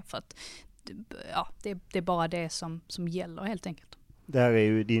det än är, för att det är bara det som gäller helt enkelt. Det här är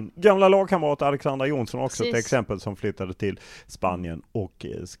ju din gamla lagkamrat Alexandra Jonsson också. Precis. Ett exempel som flyttade till Spanien och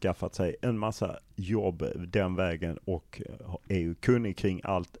skaffat sig en massa jobb den vägen och är ju kunnig kring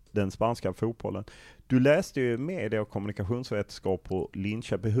allt den spanska fotbollen. Du läste ju media- och kommunikationsvetenskap på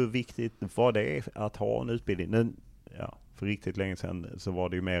Linköping. Hur viktigt var det att ha en utbildning? För riktigt länge sedan så var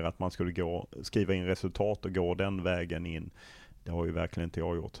det ju mer att man skulle skriva in resultat och gå den vägen in. Det har ju verkligen inte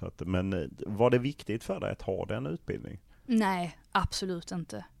jag gjort. Men var det viktigt för dig att ha den utbildningen? Nej, absolut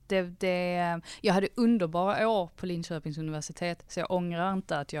inte. Jag hade underbara år på Linköpings universitet, så jag ångrar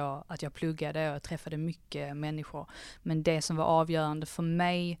inte att jag pluggade och jag träffade mycket människor. Men det som var avgörande för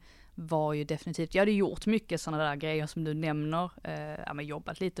mig var ju definitivt, jag hade gjort mycket sådana där grejer som du nämner,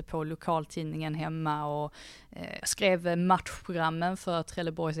 jobbat lite på lokaltidningen hemma och skrev matchprogrammen för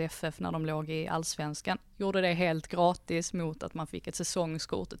Trelleborgs FF när de låg i Allsvenskan. Gjorde det helt gratis mot att man fick ett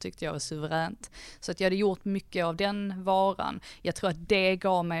säsongskort, det tyckte jag var suveränt. Så att jag hade gjort mycket av den varan. Jag tror att det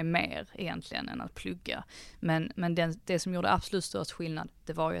gav mig mer egentligen än att plugga. Men det som gjorde absolut störst skillnad,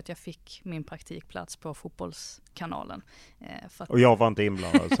 det var ju att jag fick min praktikplats på Fotbollskanalen. Och jag var inte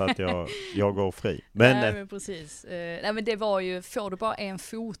inblandad så att jag går fri. Men precis. Men det var ju, får du bara en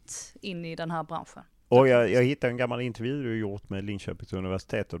fot in i den här branschen. Och jag hittade en gammal intervju du gjort med Linköpings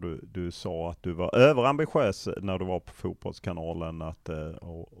universitet och du sa att du var överambitiös när du var på Fotbollskanalen.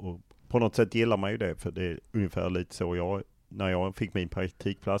 Och på något sätt gillar man ju det, för det är ungefär lite så när jag fick min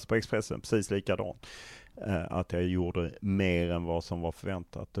praktikplats på Expressen, precis likadant. Att jag gjorde mer än vad som var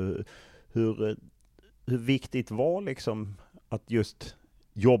förväntat. Hur viktigt var liksom att just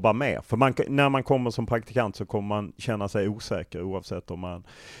jobba med? För när man kommer som praktikant så kommer man känna sig osäker oavsett om man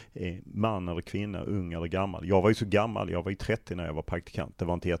är man eller kvinna, ung eller gammal. Jag var ju så gammal, jag var ju 30 när jag var praktikant. Det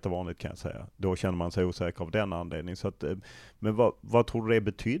var inte jättevanligt kan jag säga. Då känner man sig osäker av den anledningen. Så att, men vad tror du det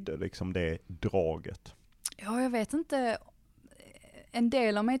betydde, liksom det draget? Ja, jag vet inte. En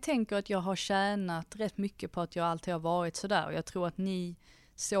del av mig tänker att jag har tjänat rätt mycket på att jag alltid har varit sådär. Och jag tror att ni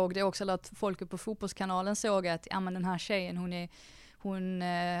såg det också, eller att folket på Fotbollskanalen såg att men den här tjejen, hon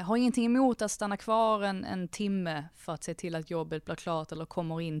har ingenting emot att stanna kvar en timme för att se till att jobbet blir klart eller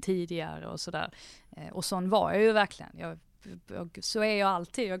kommer in tidigare och sådär. Och sån var jag ju verkligen. Så är jag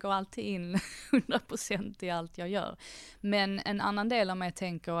alltid. Jag går alltid in 100% i allt jag gör. Men en annan del av mig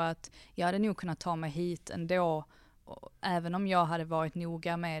tänker att jag hade nog kunnat ta mig hit ändå, även om jag hade varit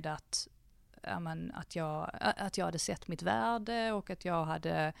noga med att jag hade sett mitt värde och att jag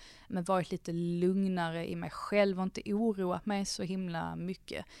hade varit lite lugnare i mig själv och inte oroat mig så himla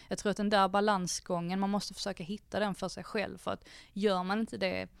mycket. Jag tror att den där balansgången, man måste försöka hitta den för sig själv, för att gör man inte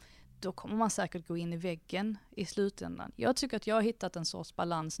det, då kommer man säkert gå in i väggen i slutändan. Jag tycker att jag har hittat en sorts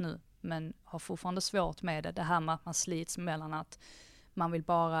balans nu, men har fortfarande svårt med det här med att man slits mellan att man vill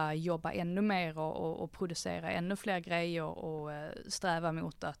bara jobba ännu mer och producera ännu fler grejer och sträva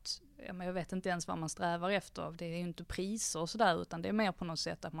mot att, jag vet inte ens vad man strävar efter. Det är ju inte priser och sådär, utan det är mer på något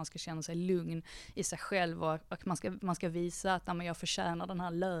sätt att man ska känna sig lugn i sig själv och man ska visa att jag förtjänar den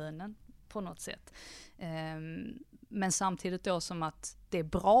här lönen på något sätt. Men samtidigt då som att det är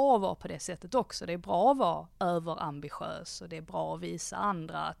bra att vara på det sättet också. Det är bra att vara överambitiös och det är bra att visa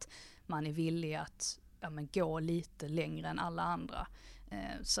andra att man är villig att gå lite längre än alla andra.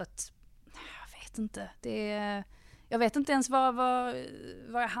 Så att, jag vet inte. Jag vet inte ens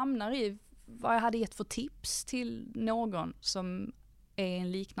vad jag hamnar i. Vad jag hade gett för tips till någon som är i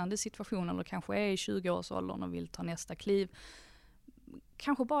en liknande situation eller kanske är i 20-årsåldern och vill ta nästa kliv.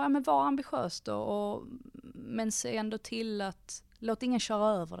 Kanske bara vara ambitiös då, men se ändå till att låt ingen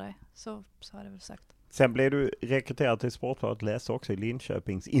köra över dig. Så har det väl sagt. Sen blev du rekryterad till Sportbladet, läste också i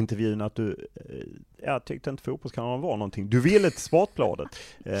Linköpings intervjun att du tyckte inte Fotbollskanalen var någonting. Du ville till Sportbladet.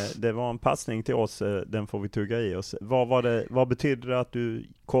 Det var en passning till oss, den får vi tugga i oss. Vad betydde det att du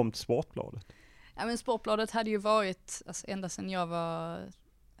kom till Sportbladet? Ja, men Sportbladet hade ju varit, ända sedan jag var,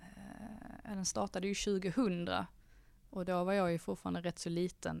 den startade ju 2000. Och då var jag ju fortfarande rätt så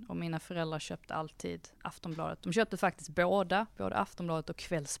liten och mina föräldrar köpte alltid Aftonbladet. De köpte faktiskt både Aftonbladet och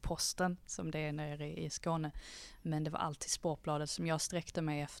Kvällsposten som det är nere i Skåne. Men det var alltid Sportbladet som jag sträckte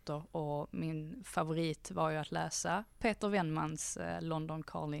mig efter och min favorit var ju att läsa Peter Wennmans London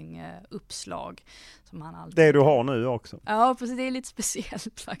Calling-uppslag. Som han alltid... Det du har nu också. Ja, precis. Det är lite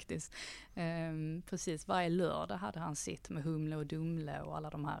speciellt faktiskt. Precis, varje lördag hade han sitt med Humle och Dumle och alla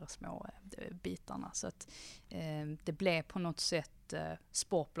de här små bitarna. Så att det blev på något sätt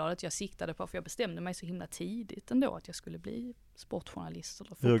Sportbladet jag siktade på, för jag bestämde mig så himla tidigt ändå att jag skulle bli sportjournalist.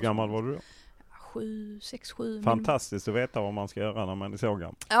 Eller hur gammal var du då? 6-7. Fantastiskt att veta vad man ska göra när man är så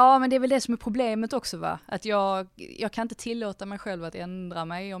gammal. Ja, men det är väl det som är problemet också, va? Att jag kan inte tillåta mig själv att ändra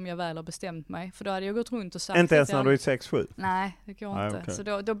mig om jag väl har bestämt mig. För då hade jag gått runt och sagt... Inte ens när du är 6-7? Nej, det går inte. Okay. Så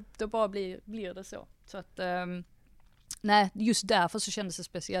då bara blir det så. Så att... Nej, just därför så kändes det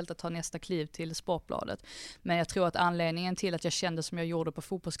speciellt att ta nästa kliv till Sportbladet. Men jag tror att anledningen till att jag kände som jag gjorde på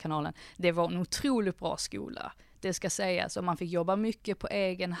Fotbollskanalen, det var en otroligt bra skola. Det ska sägas, och man fick jobba mycket på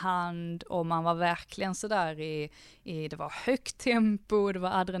egen hand och man var verkligen så där det var högt tempo, det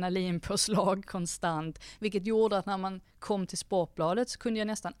var adrenalinpåslag konstant, vilket gjorde att när man kom till Sportbladet så kunde jag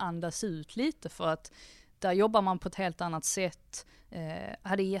nästan andas ut lite, för att där jobbar man på ett helt annat sätt.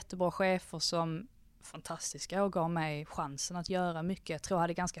 Hade jättebra chefer som fantastiska och gav mig chansen att göra mycket. Jag tror jag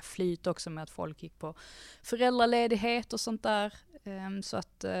hade ganska flyt också med att folk gick på föräldraledighet och sånt där. Så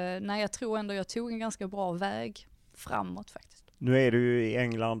att nej, jag tror ändå jag tog en ganska bra väg framåt faktiskt. Nu är du ju i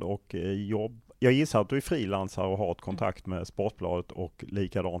England och jag gissar att du är frilansare och har ett kontakt med Sportbladet och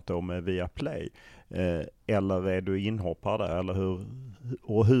likadant då med Viaplay. Eller är du inhoppare där? Eller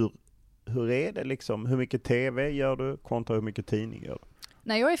hur är det liksom? Hur mycket tv gör du kontra hur mycket tidning gör du?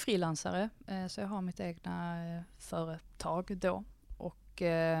 Nej, jag är frilansare, så jag har mitt egna företag då. Och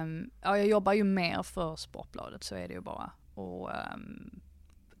jag jobbar ju mer för Sportbladet, så är det ju bara. Och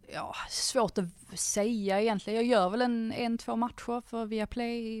svårt att säga egentligen. Jag gör väl 1-2 matcher för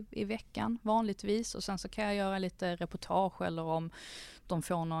Viaplay i veckan vanligtvis. Och sen så kan jag göra lite reportage eller om de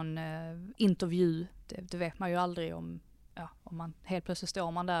får någon intervju. Det vet man ju aldrig om man helt plötsligt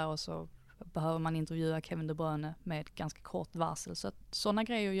står man där och så behöver man intervjua Kevin De Bruyne med ganska kort varsel. Så sådana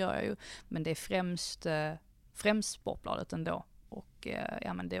grejer gör jag ju. Men det är främst Sportbladet ändå. Och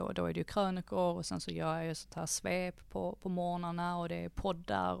men då är det ju krönikor och sen så gör jag ju sånt här svep på morgnarna och det är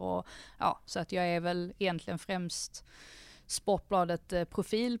poddar och så att jag är väl egentligen främst Sportbladet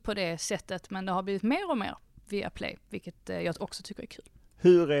profil på det sättet, men det har blivit mer och mer via Play, vilket jag också tycker är kul.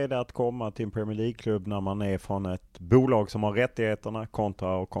 Hur är det att komma till en Premier League-klubb när man är från ett bolag som har rättigheterna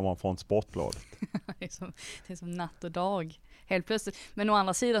kontra att komma från Sportbladet? Det är som natt och dag, helt plötsligt. Men å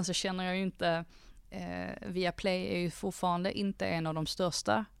andra sidan så känner jag ju inte... Viaplay är ju fortfarande inte en av de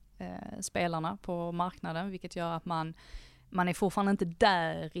största spelarna på marknaden, vilket gör att man är fortfarande inte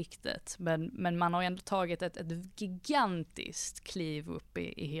där riktigt, men man har ändå tagit ett gigantiskt kliv upp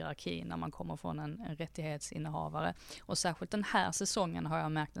i hierarkin när man kommer från en rättighetsinnehavare. Och särskilt den här säsongen har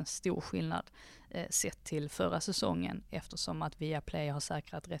jag märkt en stor skillnad sett till förra säsongen, eftersom att Viaplay har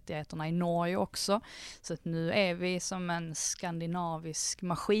säkrat rättigheterna i Norge också. Så att nu är vi som en skandinavisk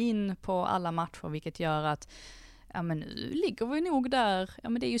maskin på alla matcher, vilket gör att men nu ligger vi nog där.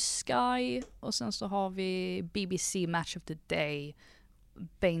 Men det är ju Sky och sen så har vi BBC Match of the Day,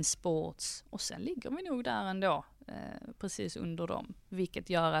 Bein Sports och sen ligger vi nog där ändå, precis under dem. Vilket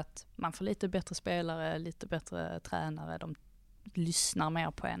gör att man får lite bättre spelare, lite bättre tränare. De lyssnar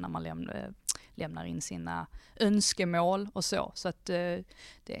mer på en när man lämnar in sina önskemål och så. Så att det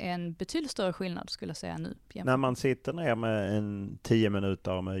är en betydligt större skillnad skulle jag säga nu. När man sitter ner med 10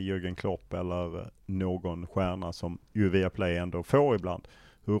 minuter med Jürgen Klopp eller någon stjärna som ju Viaplay ändå får ibland.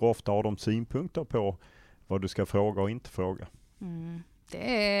 Hur ofta har de synpunkter på vad du ska fråga och inte fråga?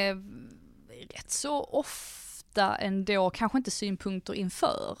 Det är rätt så ofta ändå, kanske inte synpunkter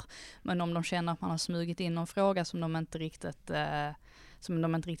inför, men om de känner att man har smugit in någon fråga som de inte riktigt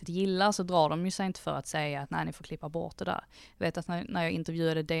gillar, så drar de ju sig inte för att säga att nej, ni får klippa bort det där. Jag vet att när jag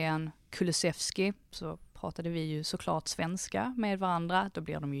intervjuade Dejan Kulusevski så pratade vi ju såklart svenska med varandra. Då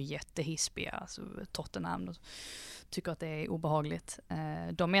blir de ju jättehispiga, alltså Tottenham, och tycker att det är obehagligt.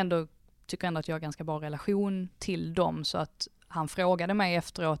 De tycker ändå att jag har ganska bra relation till dem, så att han frågade mig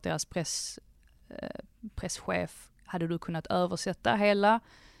efteråt, deras presschef, hade du kunnat översätta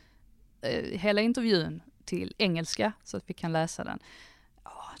hela intervjun till engelska så att vi kan läsa den?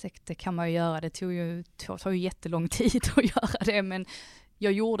 Det kan man ju göra. Det tar ju jättelång tid att göra det, men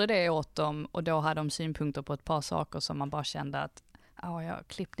jag gjorde det åt dem och då hade de synpunkter på ett par saker som man bara kände att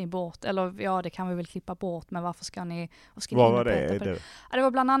klippte ni bort? Eller det kan vi väl klippa bort, men varför ska ni... Vad var det? Det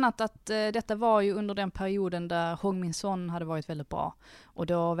var bland annat att detta var ju under den perioden där Heung-min Son hade varit väldigt bra. Och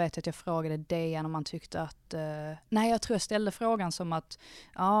då vet jag att jag frågade Dejan om man tyckte att... jag tror jag ställde frågan som att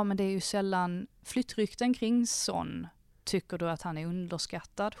men det är ju sällan flyttrykten kring Son. Tycker du att han är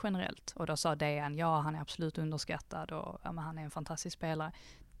underskattad generellt? Och då sa Dejan, han är absolut underskattad och men han är en fantastisk spelare.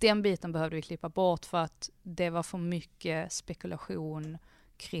 Den biten behövde vi klippa bort för att det var för mycket spekulation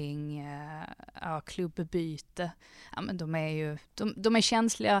kring klubbbyte. Ja, men de är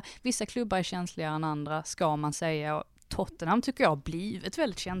känsliga. Vissa klubbar är känsligare än andra, ska man säga. Och Tottenham tycker jag har blivit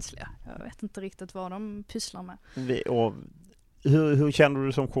väldigt känsliga. Jag vet inte riktigt vad de pysslar med. Hur känner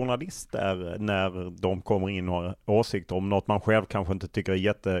du som journalist där när de kommer in och har åsikter om något man själv kanske inte tycker är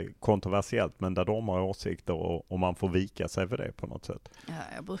jättekontroversiellt, men där de har åsikter och man får vika sig för det på något sätt?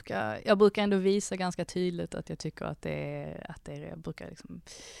 Ja, jag brukar ändå visa ganska tydligt att jag tycker att jag brukar liksom,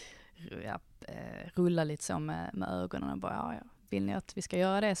 rulla lite så med ögonen och bara vill ni att vi ska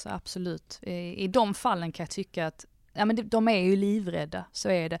göra det så absolut. I de fallen kan jag tycka att men de är ju livrädda, så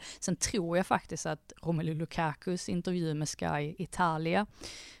är det. Sen tror jag faktiskt att Romelu Lukakus intervju med Sky Italia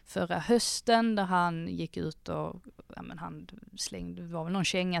förra hösten, där han gick ut och han slängde, det var väl någon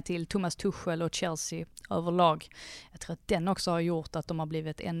känga till Thomas Tuchel och Chelsea överlag. Jag tror att den också har gjort att de har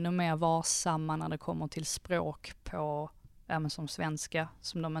blivit ännu mer varsamma när det kommer till språk på som svenska,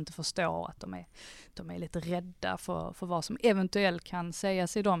 som de inte förstår, att de är lite rädda för vad som eventuellt kan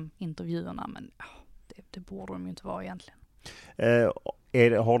sägas i de intervjuerna, men det borde de ju inte vara egentligen.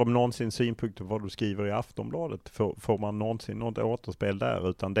 Har de någonsin synpunkter på vad du skriver i Aftonbladet? Får man någonsin något återspel där?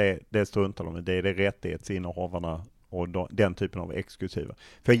 Utan det struntar de i. Det är det rättighetsinnehavarna och den typen av exklusiva.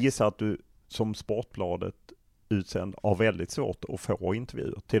 För jag gissar att du som Sportbladet utsänd har väldigt svårt att få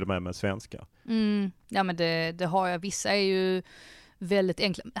intervjuer, till och med svenska. Ja, men det har jag. Vissa är ju väldigt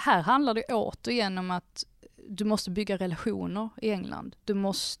enkla. Här handlar det återigen om att du måste bygga relationer i England.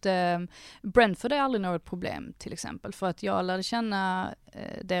 Brentford är aldrig något problem till exempel, för att jag lärde känna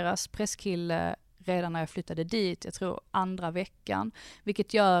deras presskille redan när jag flyttade dit, jag tror andra veckan,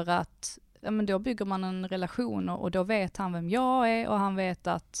 vilket gör att då bygger man en relation och då vet han vem jag är och han vet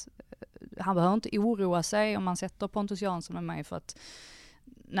att han behöver inte oroa sig om man sätter Pontus Jansson med mig, för att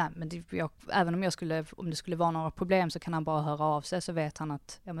även om det skulle vara några problem så kan han bara höra av sig, så vet han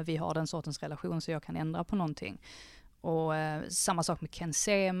att vi har den sortens relation så jag kan ändra på någonting. Och samma sak med Ken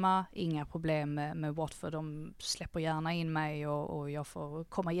Sema, inga problem med Watford, de släpper gärna in mig och jag får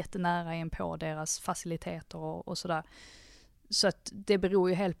komma jättenära in på deras faciliteter och sådär. Så att det beror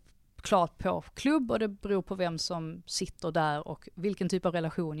ju helt klart på klubb och det beror på vem som sitter där och vilken typ av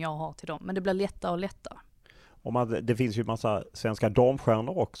relation jag har till dem. Men det blir lättare och lättare. Det finns ju massa svenska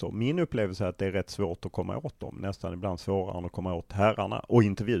damstjärnor också. Min upplevelse är att det är rätt svårt att komma åt dem. Nästan ibland svårare än att komma åt herrarna och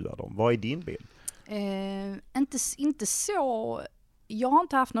intervjua dem. Vad är din bild? Inte så. Jag har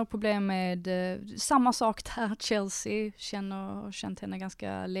inte haft något problem med samma sak där. Chelsea känt henne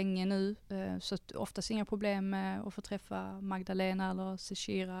ganska länge nu. Så oftast inga problem med att få träffa Magdalena eller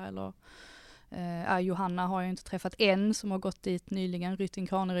Cecilia eller Johanna har jag inte träffat än, som har gått dit nyligen, Rytting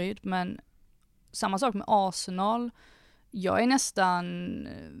Kaneryd. Men samma sak med Arsenal. Jag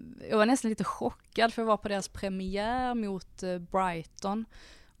var nästan lite chockad för att vara på deras premiär mot Brighton.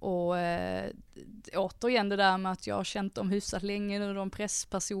 Och återigen det där med att jag har känt dem hyfsat länge nu, de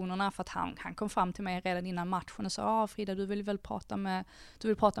presspersonerna, för att han kom fram till mig redan innan matchen och sa Frida, du vill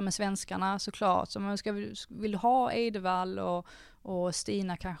prata med svenskarna såklart, så vill du ha Eidevall och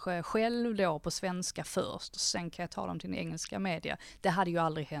Stina kanske själv då på svenska först och sen kan jag ta dem till den engelska media. Det hade ju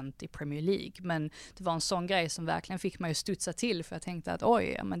aldrig hänt i Premier League, men det var en sån grej som verkligen fick mig att studsa till, för jag tänkte att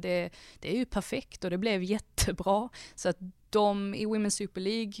men det är ju perfekt och det blev jättebra. Så att de i Women's Super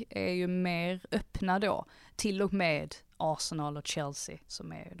League är ju mer öppna då, till och med Arsenal och Chelsea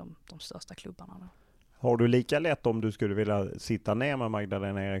som är de största klubbarna då. Har du lika lätt om du skulle vilja sitta ner med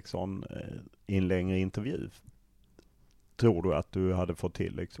Magdalena Eriksson i en längre intervju? Tror du att du hade fått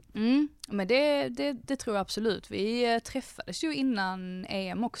till liksom? Men det tror jag absolut. Vi träffades ju innan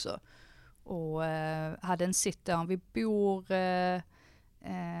EM också och hade en sit-down. Vi bor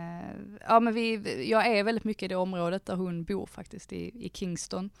jag är väldigt mycket i det området där hon bor faktiskt, i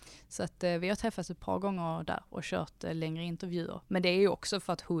Kingston. Så att vi har träffats ett par gånger där och kört längre intervjuer. Men det är ju också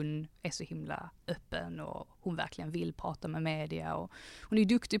för att hon är så himla öppen och hon verkligen vill prata med media. Och hon är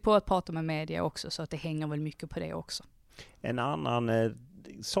duktig på att prata med media också, så att det hänger väl mycket på det också. En annan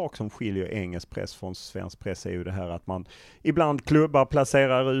sak som skiljer engelsk press från svensk press är ju det här att man ibland klubbar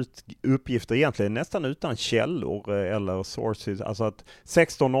placerar ut uppgifter egentligen nästan utan källor eller sources. Alltså att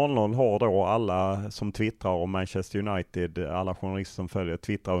 16.00 har då alla som twittrar om Manchester United, alla journalister som följer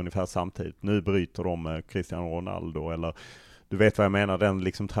twittrar ungefär samtidigt. Nu bryter de med Cristiano Ronaldo, eller du vet vad jag menar, den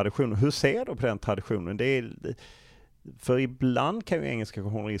liksom traditionen. Hur ser du på den traditionen? För ibland kan ju engelska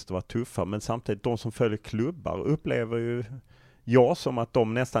journalister vara tuffa, men samtidigt de som följer klubbar upplever ju som att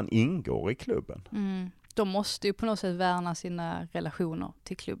de nästan ingår i klubben. De måste ju på något sätt värna sina relationer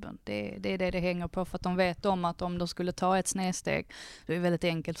till klubben. Det är det hänger på, för att de vet om att om de skulle ta ett snedsteg, det är väldigt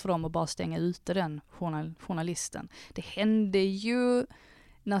enkelt för dem att bara stänga ute den journalisten. Det hände ju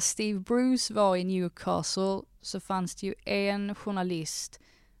när Steve Bruce var i Newcastle så fanns det ju en journalist,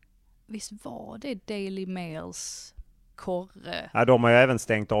 visst var det Daily Mails korre? Ja, de har ju även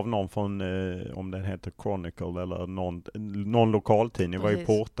stängt av någon från, om den heter Chronicle eller någon lokaltidning var ju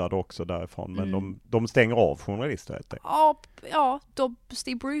portad också därifrån. Men de stänger av journalister helt enkelt. Ja,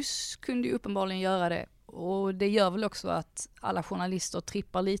 Steve Bruce kunde ju uppenbarligen göra det. Och det gör väl också att alla journalister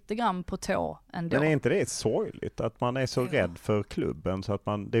trippar lite grann på tå ändå. Men är inte det sorgligt att man är så rädd för klubben så att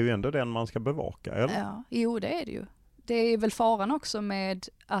det är ju ändå den man ska bevaka, eller? Ja, jo det är det ju. Det är väl faran också med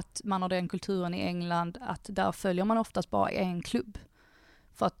att man har den kulturen i England att där följer man oftast bara en klubb.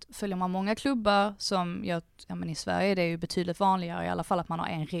 För att följer man många klubbar som men i Sverige är det ju betydligt vanligare i alla fall att man har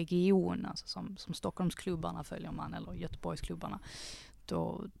en region, alltså som Stockholmsklubbarna följer man eller Göteborgsklubbarna.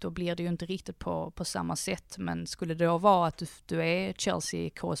 Då blir det ju inte riktigt på samma sätt, men skulle det då vara att du är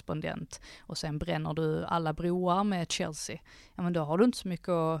Chelsea-korrespondent och sen bränner du alla broar med Chelsea, ja men då har du inte så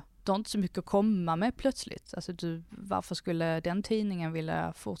mycket att komma med plötsligt. Alltså varför skulle den tidningen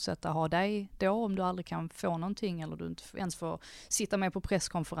vilja fortsätta ha dig då om du aldrig kan få någonting eller du inte ens får sitta med på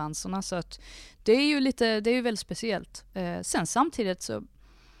presskonferenserna, så att det är ju väldigt speciellt. Sen samtidigt så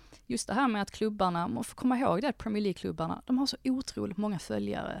just det här med att klubbarna, man får komma ihåg det att Premier League-klubbarna, de har så otroligt många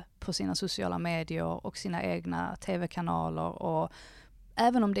följare på sina sociala medier och sina egna tv-kanaler, och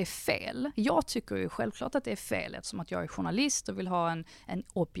även om det är fel, jag tycker ju självklart att det är fel eftersom att jag är journalist och vill ha en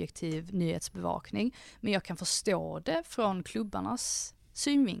objektiv nyhetsbevakning, men jag kan förstå det från klubbarnas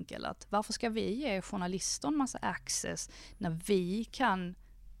synvinkel att varför ska vi ge journalister en massa access när vi kan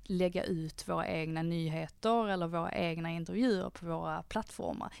lägga ut våra egna nyheter eller våra egna intervjuer på våra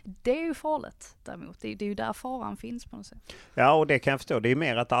plattformar. Det är ju farligt däremot. Det är ju där faran finns på något sätt. Ja, och det kan jag förstå. Det är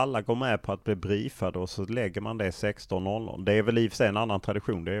mer att alla går med på att bli briefade och så lägger man det 16.00. Det är väl i och för sig en annan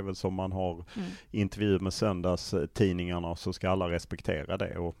tradition. Det är väl som man har intervjuer med söndagstidningarna och så ska alla respektera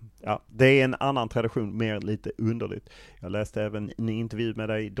det. Och, ja, det är en annan tradition, mer lite underligt. Jag läste även en intervju med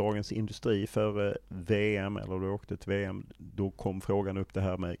dig i Dagens Industri för VM, eller du åkte till VM. Då kom frågan upp det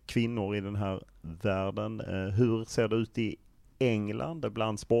här med kvinnor i den här världen. Hur ser det ut i England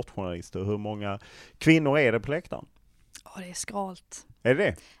bland sportjournalister? Hur många kvinnor är det på läktaren? Det är skralt. Är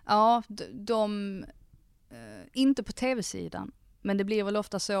det? Ja, inte på tv-sidan. Men det blir väl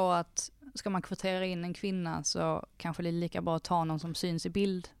ofta så att ska man kvotera in en kvinna så kanske det är lika bra att ta någon som syns i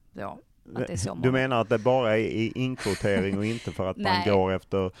bild då. Att det är så du menar att det bara är inkvotering och inte för att man går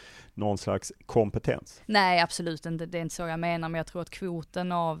efter någon slags kompetens? Nej, absolut inte. Det är inte så jag menar, men jag tror att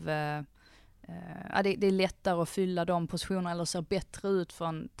kvoten av det är lättare att fylla de positionerna eller ser bättre ut för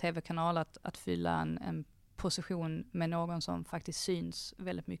en tv-kanal att fylla en position med någon som faktiskt syns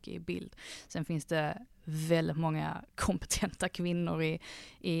väldigt mycket i bild. Sen finns det väldigt många kompetenta kvinnor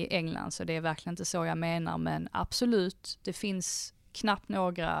i England, så det är verkligen inte så jag menar, men absolut, det finns knappt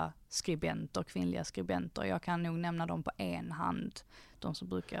några kvinnliga skribenter. Jag kan nog nämna dem på en hand, de som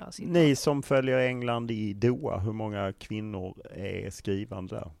brukar sitta. Ni som följer England i Doha, hur många kvinnor är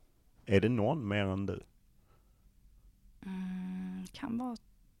skrivande där? Är det någon mer än du?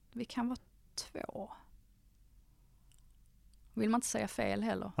 Vi kan vara 2. Vill man inte säga fel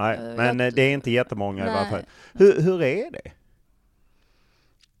heller. Nej, men det är inte jättemånga i varje fall. Hur är det?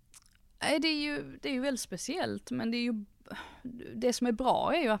 Det är ju väldigt speciellt, men det som är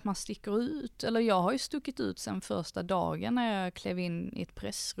bra är ju att man sticker ut, eller jag har ju stuckit ut sen första dagen när jag klev in i ett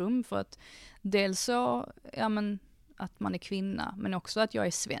pressrum, för att dels så, att man är kvinna, men också att jag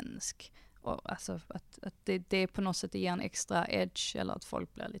är svensk. Och alltså att det på något sätt ger en extra edge, eller att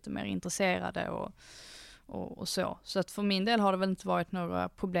folk blir lite mer intresserade och så. Så att för min del har det väl inte varit några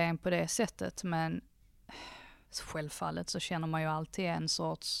problem på det sättet, men självfallet så känner man ju alltid en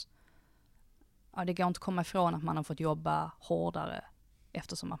sorts, det går inte att komma ifrån att man har fått jobba hårdare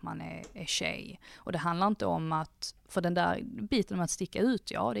eftersom att man är tjej. Och det handlar inte om att, för den där biten med att sticka ut,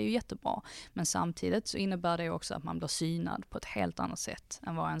 det är ju jättebra. Men samtidigt så innebär det också att man blir synad på ett helt annat sätt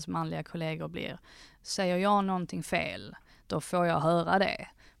än vad ens manliga kollegor blir. Säger jag någonting fel, då får jag höra det.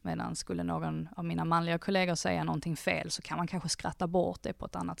 Medan skulle någon av mina manliga kollegor säga någonting fel så kan man kanske skratta bort det på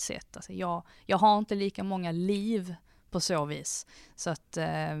ett annat sätt. Alltså jag har inte lika många liv på så vis. Så att, det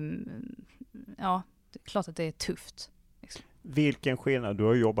är klart att det är tufft. Liksom. Vilken skillnad, du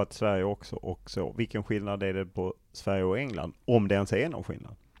har jobbat i Sverige också och så. Vilken skillnad är det på Sverige och England? Om det ens är någon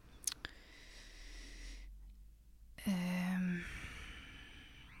skillnad?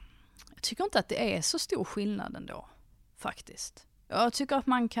 Jag tycker inte att det är så stor skillnad ändå, faktiskt. Jag tycker att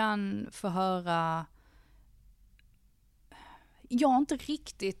man kan få höra, jag har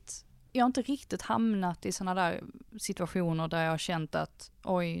inte riktigt hamnat i såna där situationer där jag har känt att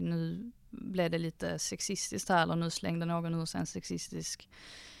oj, nu blev det lite sexistiskt här, eller nu slängde någon ur sig en sexistisk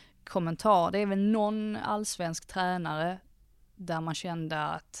kommentar. Det är väl någon allsvensk tränare där man kände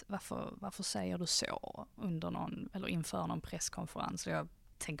att varför säger du så under eller inför någon presskonferens? Jag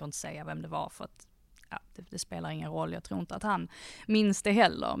tänker inte säga vem det var, för att det spelar ingen roll. Jag tror inte att han minns det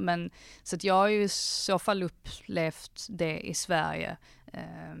heller. Men, så att jag har ju i så fall upplevt det i Sverige.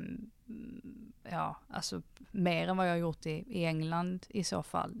 Alltså mer än vad jag har gjort i England i så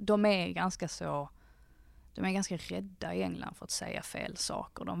fall. De är ganska rädda i England för att säga fel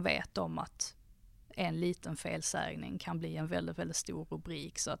saker. De vet om att en liten felsägning kan bli en väldigt, väldigt stor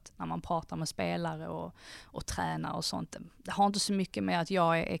rubrik. Så att när man pratar med spelare och tränare och sånt, det har inte så mycket med att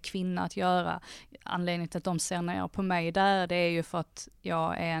jag är kvinna att göra. Anledningen till att de ser ner på mig där, det är ju för att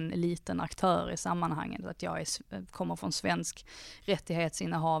jag är en liten aktör i sammanhanget. Att jag kommer från svensk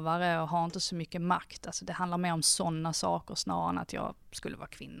rättighetsinnehavare och har inte så mycket makt. Alltså det handlar mer om sådana saker snarare än att jag skulle vara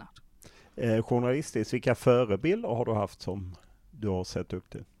kvinna. Journalistiskt, vilka förebilder har du haft som du har sett upp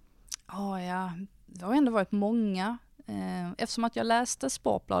till? Ja, det har ändå varit många. Eftersom att jag läste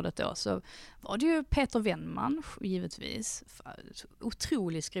Sportbladet då, så var det ju Peter Wennman givetvis.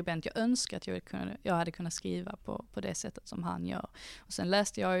 Otrolig skribent. Jag önskar att jag hade kunnat skriva på det sättet som han gör. Och sen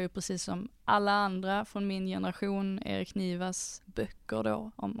läste jag ju precis som alla andra från min generation Erik Nivas böcker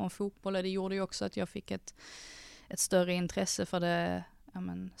då om fotboll. Det gjorde ju också att jag fick ett större intresse för det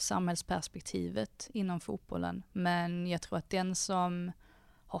samhällsperspektivet inom fotbollen. Men jag tror att den som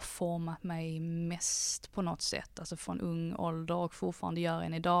har format mig mest på något sätt, alltså från ung ålder och fortfarande gör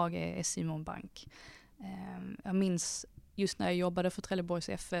än idag, är Simon Bank. Jag minns just när jag jobbade för Trelleborgs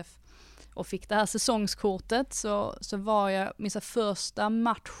FF och fick det här säsongskortet, så var jag, minns första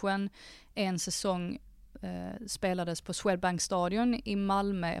matchen en säsong spelades på Swedbank Stadion i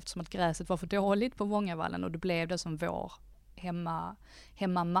Malmö, eftersom att gräset var för dåligt på Vångavallen, och det blev det som vår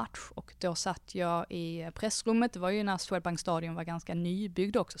hemmamatch, och då satt jag i pressrummet. Det var ju när Swedbank Stadion var ganska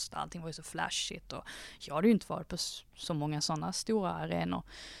nybyggd också, så allting var ju så flashigt, och jag hade ju inte varit på så många sådana stora arenor.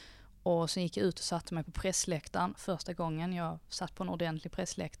 Och sen gick jag ut och satte mig på pressläktaren första gången. Jag satt på en ordentlig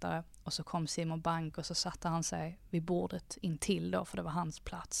pressläktare, och så kom Simon Bank och så satte han sig vid bordet intill då, för det var hans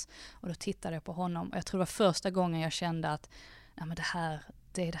plats. Och då tittade jag på honom, och jag tror det var första gången jag kände att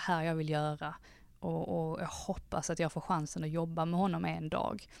det är det här jag vill göra. Och jag hoppas att jag får chansen att jobba med honom en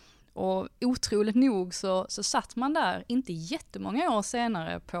dag. Och otroligt nog så satt man där, inte jättemånga år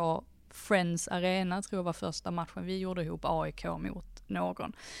senare, på Friends Arena, tror jag var första matchen vi gjorde ihop, AIK mot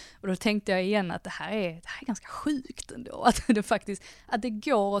någon. Och då tänkte jag igen att det här är ganska sjukt ändå. Att det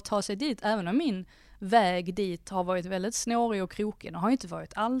går att ta sig dit, även om min väg dit har varit väldigt snårig och krokig. Den har inte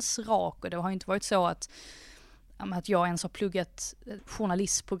varit alls rak, och det har inte varit så att jag ens har pluggat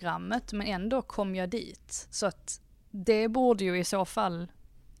journalistprogrammet, men ändå kom jag dit. Så att det borde ju i så fall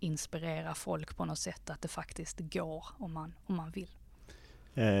inspirera folk på något sätt, att det faktiskt går om man vill.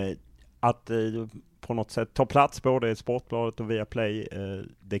 Att på något sätt ta plats både i Sportbladet och Viaplay,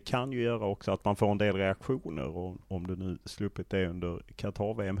 det kan ju göra också att man får en del reaktioner, och om du nu sluppit det under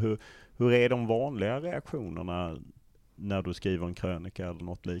Qatar-VM. Hur är de vanliga reaktionerna när du skriver en krönika eller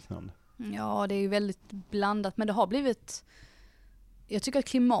något liknande? Ja, det är ju väldigt blandat, men det har blivit, jag tycker att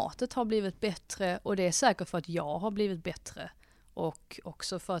klimatet har blivit bättre, och det är säkert för att jag har blivit bättre, och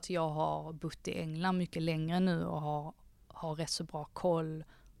också för att jag har bott i England mycket längre nu och har rätt så bra koll,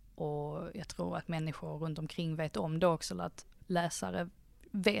 och jag tror att människor runt omkring vet om det också, att läsare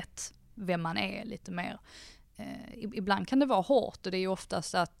vet vem man är lite mer. Ibland kan det vara hårt, och det är ju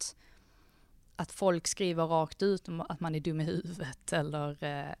oftast att folk skriver rakt ut om att man är dum i huvudet, eller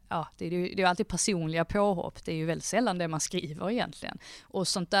det är ju alltid personliga påhopp. Det är ju väldigt sällan det man skriver egentligen. Och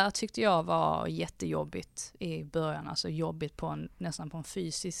sånt där tyckte jag var jättejobbigt i början, alltså jobbigt nästan på en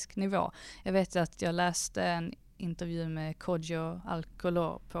fysisk nivå. Jag vet att jag läste en intervju med Kodjo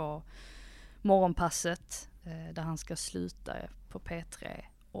Alcolo på morgonpasset där han ska sluta på P3,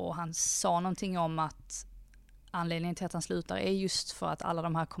 och han sa någonting om att anledningen till att han slutar är just för att alla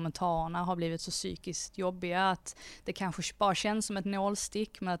de här kommentarerna har blivit så psykiskt jobbiga, att det kanske bara känns som ett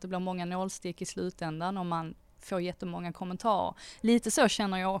nålstick, men att det blir många nålstick i slutändan om man får jättemånga kommentarer. Lite så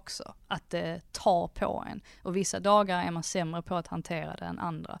känner jag också, att det tar på en, och vissa dagar är man sämre på att hantera det än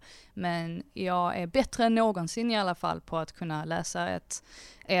andra. Men jag är bättre än någonsin i alla fall på att kunna läsa ett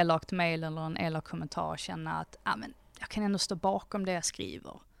elakt mejl eller en elak kommentar och känna att jag kan ändå stå bakom det jag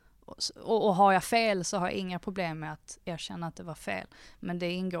skriver. Och har jag fel så har jag inga problem med att erkänna att det var fel. Men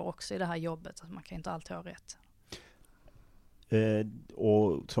det ingår också i det här jobbet, att man kan inte alltid ha rätt.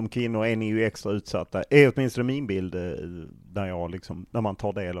 Och som kvinnor är ni ju extra utsatta. Är åtminstone min bild när man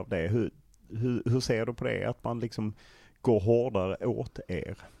tar del av det. Hur ser du på det? Att man liksom går hårdare åt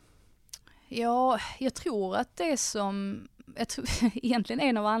er? Ja, jag tror att det som, egentligen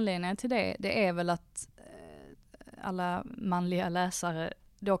en av anledningarna till det är väl att alla manliga läsare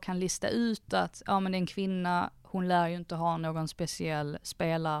då kan lista ut att ja, men det är en kvinna, hon lär ju inte ha någon speciell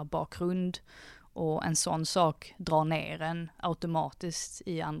spelarbakgrund, och en sån sak drar ner en automatiskt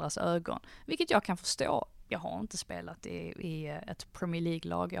i andras ögon, vilket jag kan förstå. Jag har inte spelat i ett Premier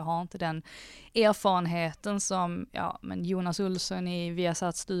League-lag. Jag har inte den erfarenheten som men Jonas Olsson i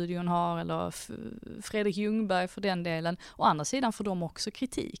Viasat-studion har, eller Fredrik Ljungberg för den delen. Å andra sidan får de också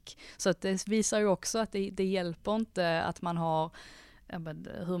kritik. Så att det visar ju också att det hjälper inte att man har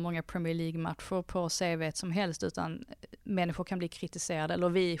hur många Premier League-matcher på CV som helst, utan människor kan bli kritiserade, eller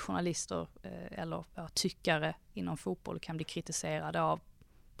vi journalister eller tyckare inom fotboll kan bli kritiserade av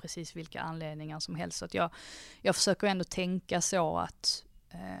precis vilka anledningar som helst. Så att jag försöker ändå tänka så att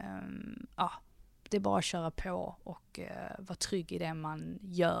det är bara att köra på och vara trygg i det man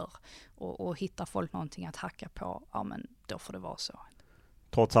gör, och hittar folk någonting att hacka på, men då får det vara så.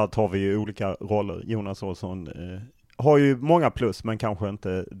 Trots allt har vi ju olika roller. Jonas Olsson har ju många plus, men kanske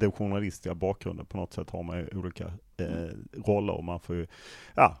inte den journalistiska bakgrunden. På något sätt har man ju olika roller, och man får ju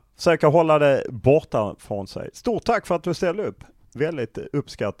försöka hålla det borta från sig. Stort tack för att du ställde upp. Väldigt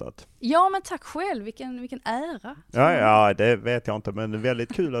uppskattat. Ja, men tack själv. Vilken ära. Ja, det vet jag inte, men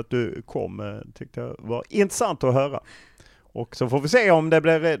väldigt kul att du kom. Tyckte jag var intressant att höra. Och så får vi se om det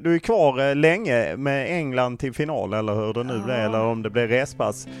blir, du är kvar länge med England till final, eller hur det nu blir, eller om det blir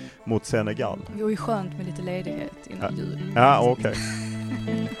respass mot Senegal. Det var ju skönt med lite ledighet innan jul. Ja, okej.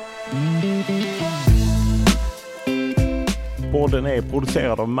 Podden är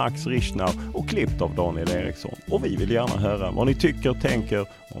producerad av Max Richner och klippt av Daniel Eriksson. Och vi vill gärna höra vad ni tycker, tänker,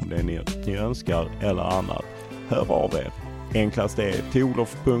 om det ni önskar eller annat. Hör av er. Enklast är till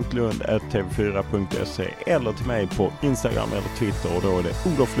olof.lund@tv4.se eller till mig på Instagram eller Twitter, och då är det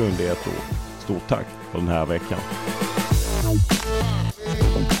Olof Lund i ett ord. Stort tack för den här veckan.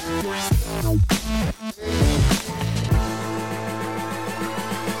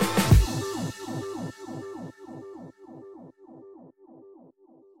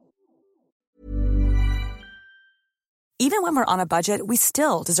 Even when we're on a budget, we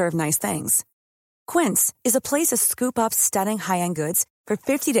still deserve nice things. Quince is a place to scoop up stunning high-end goods for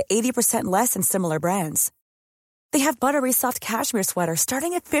 50 to 80% less than similar brands. They have buttery soft cashmere sweaters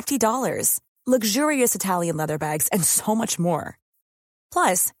starting at $50, luxurious Italian leather bags, and so much more.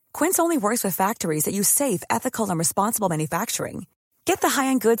 Plus, Quince only works with factories that use safe, ethical, and responsible manufacturing. Get the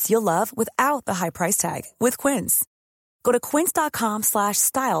high-end goods you'll love without the high price tag with Quince. Go to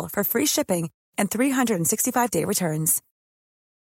quince.com/style for free shipping and 365-day returns.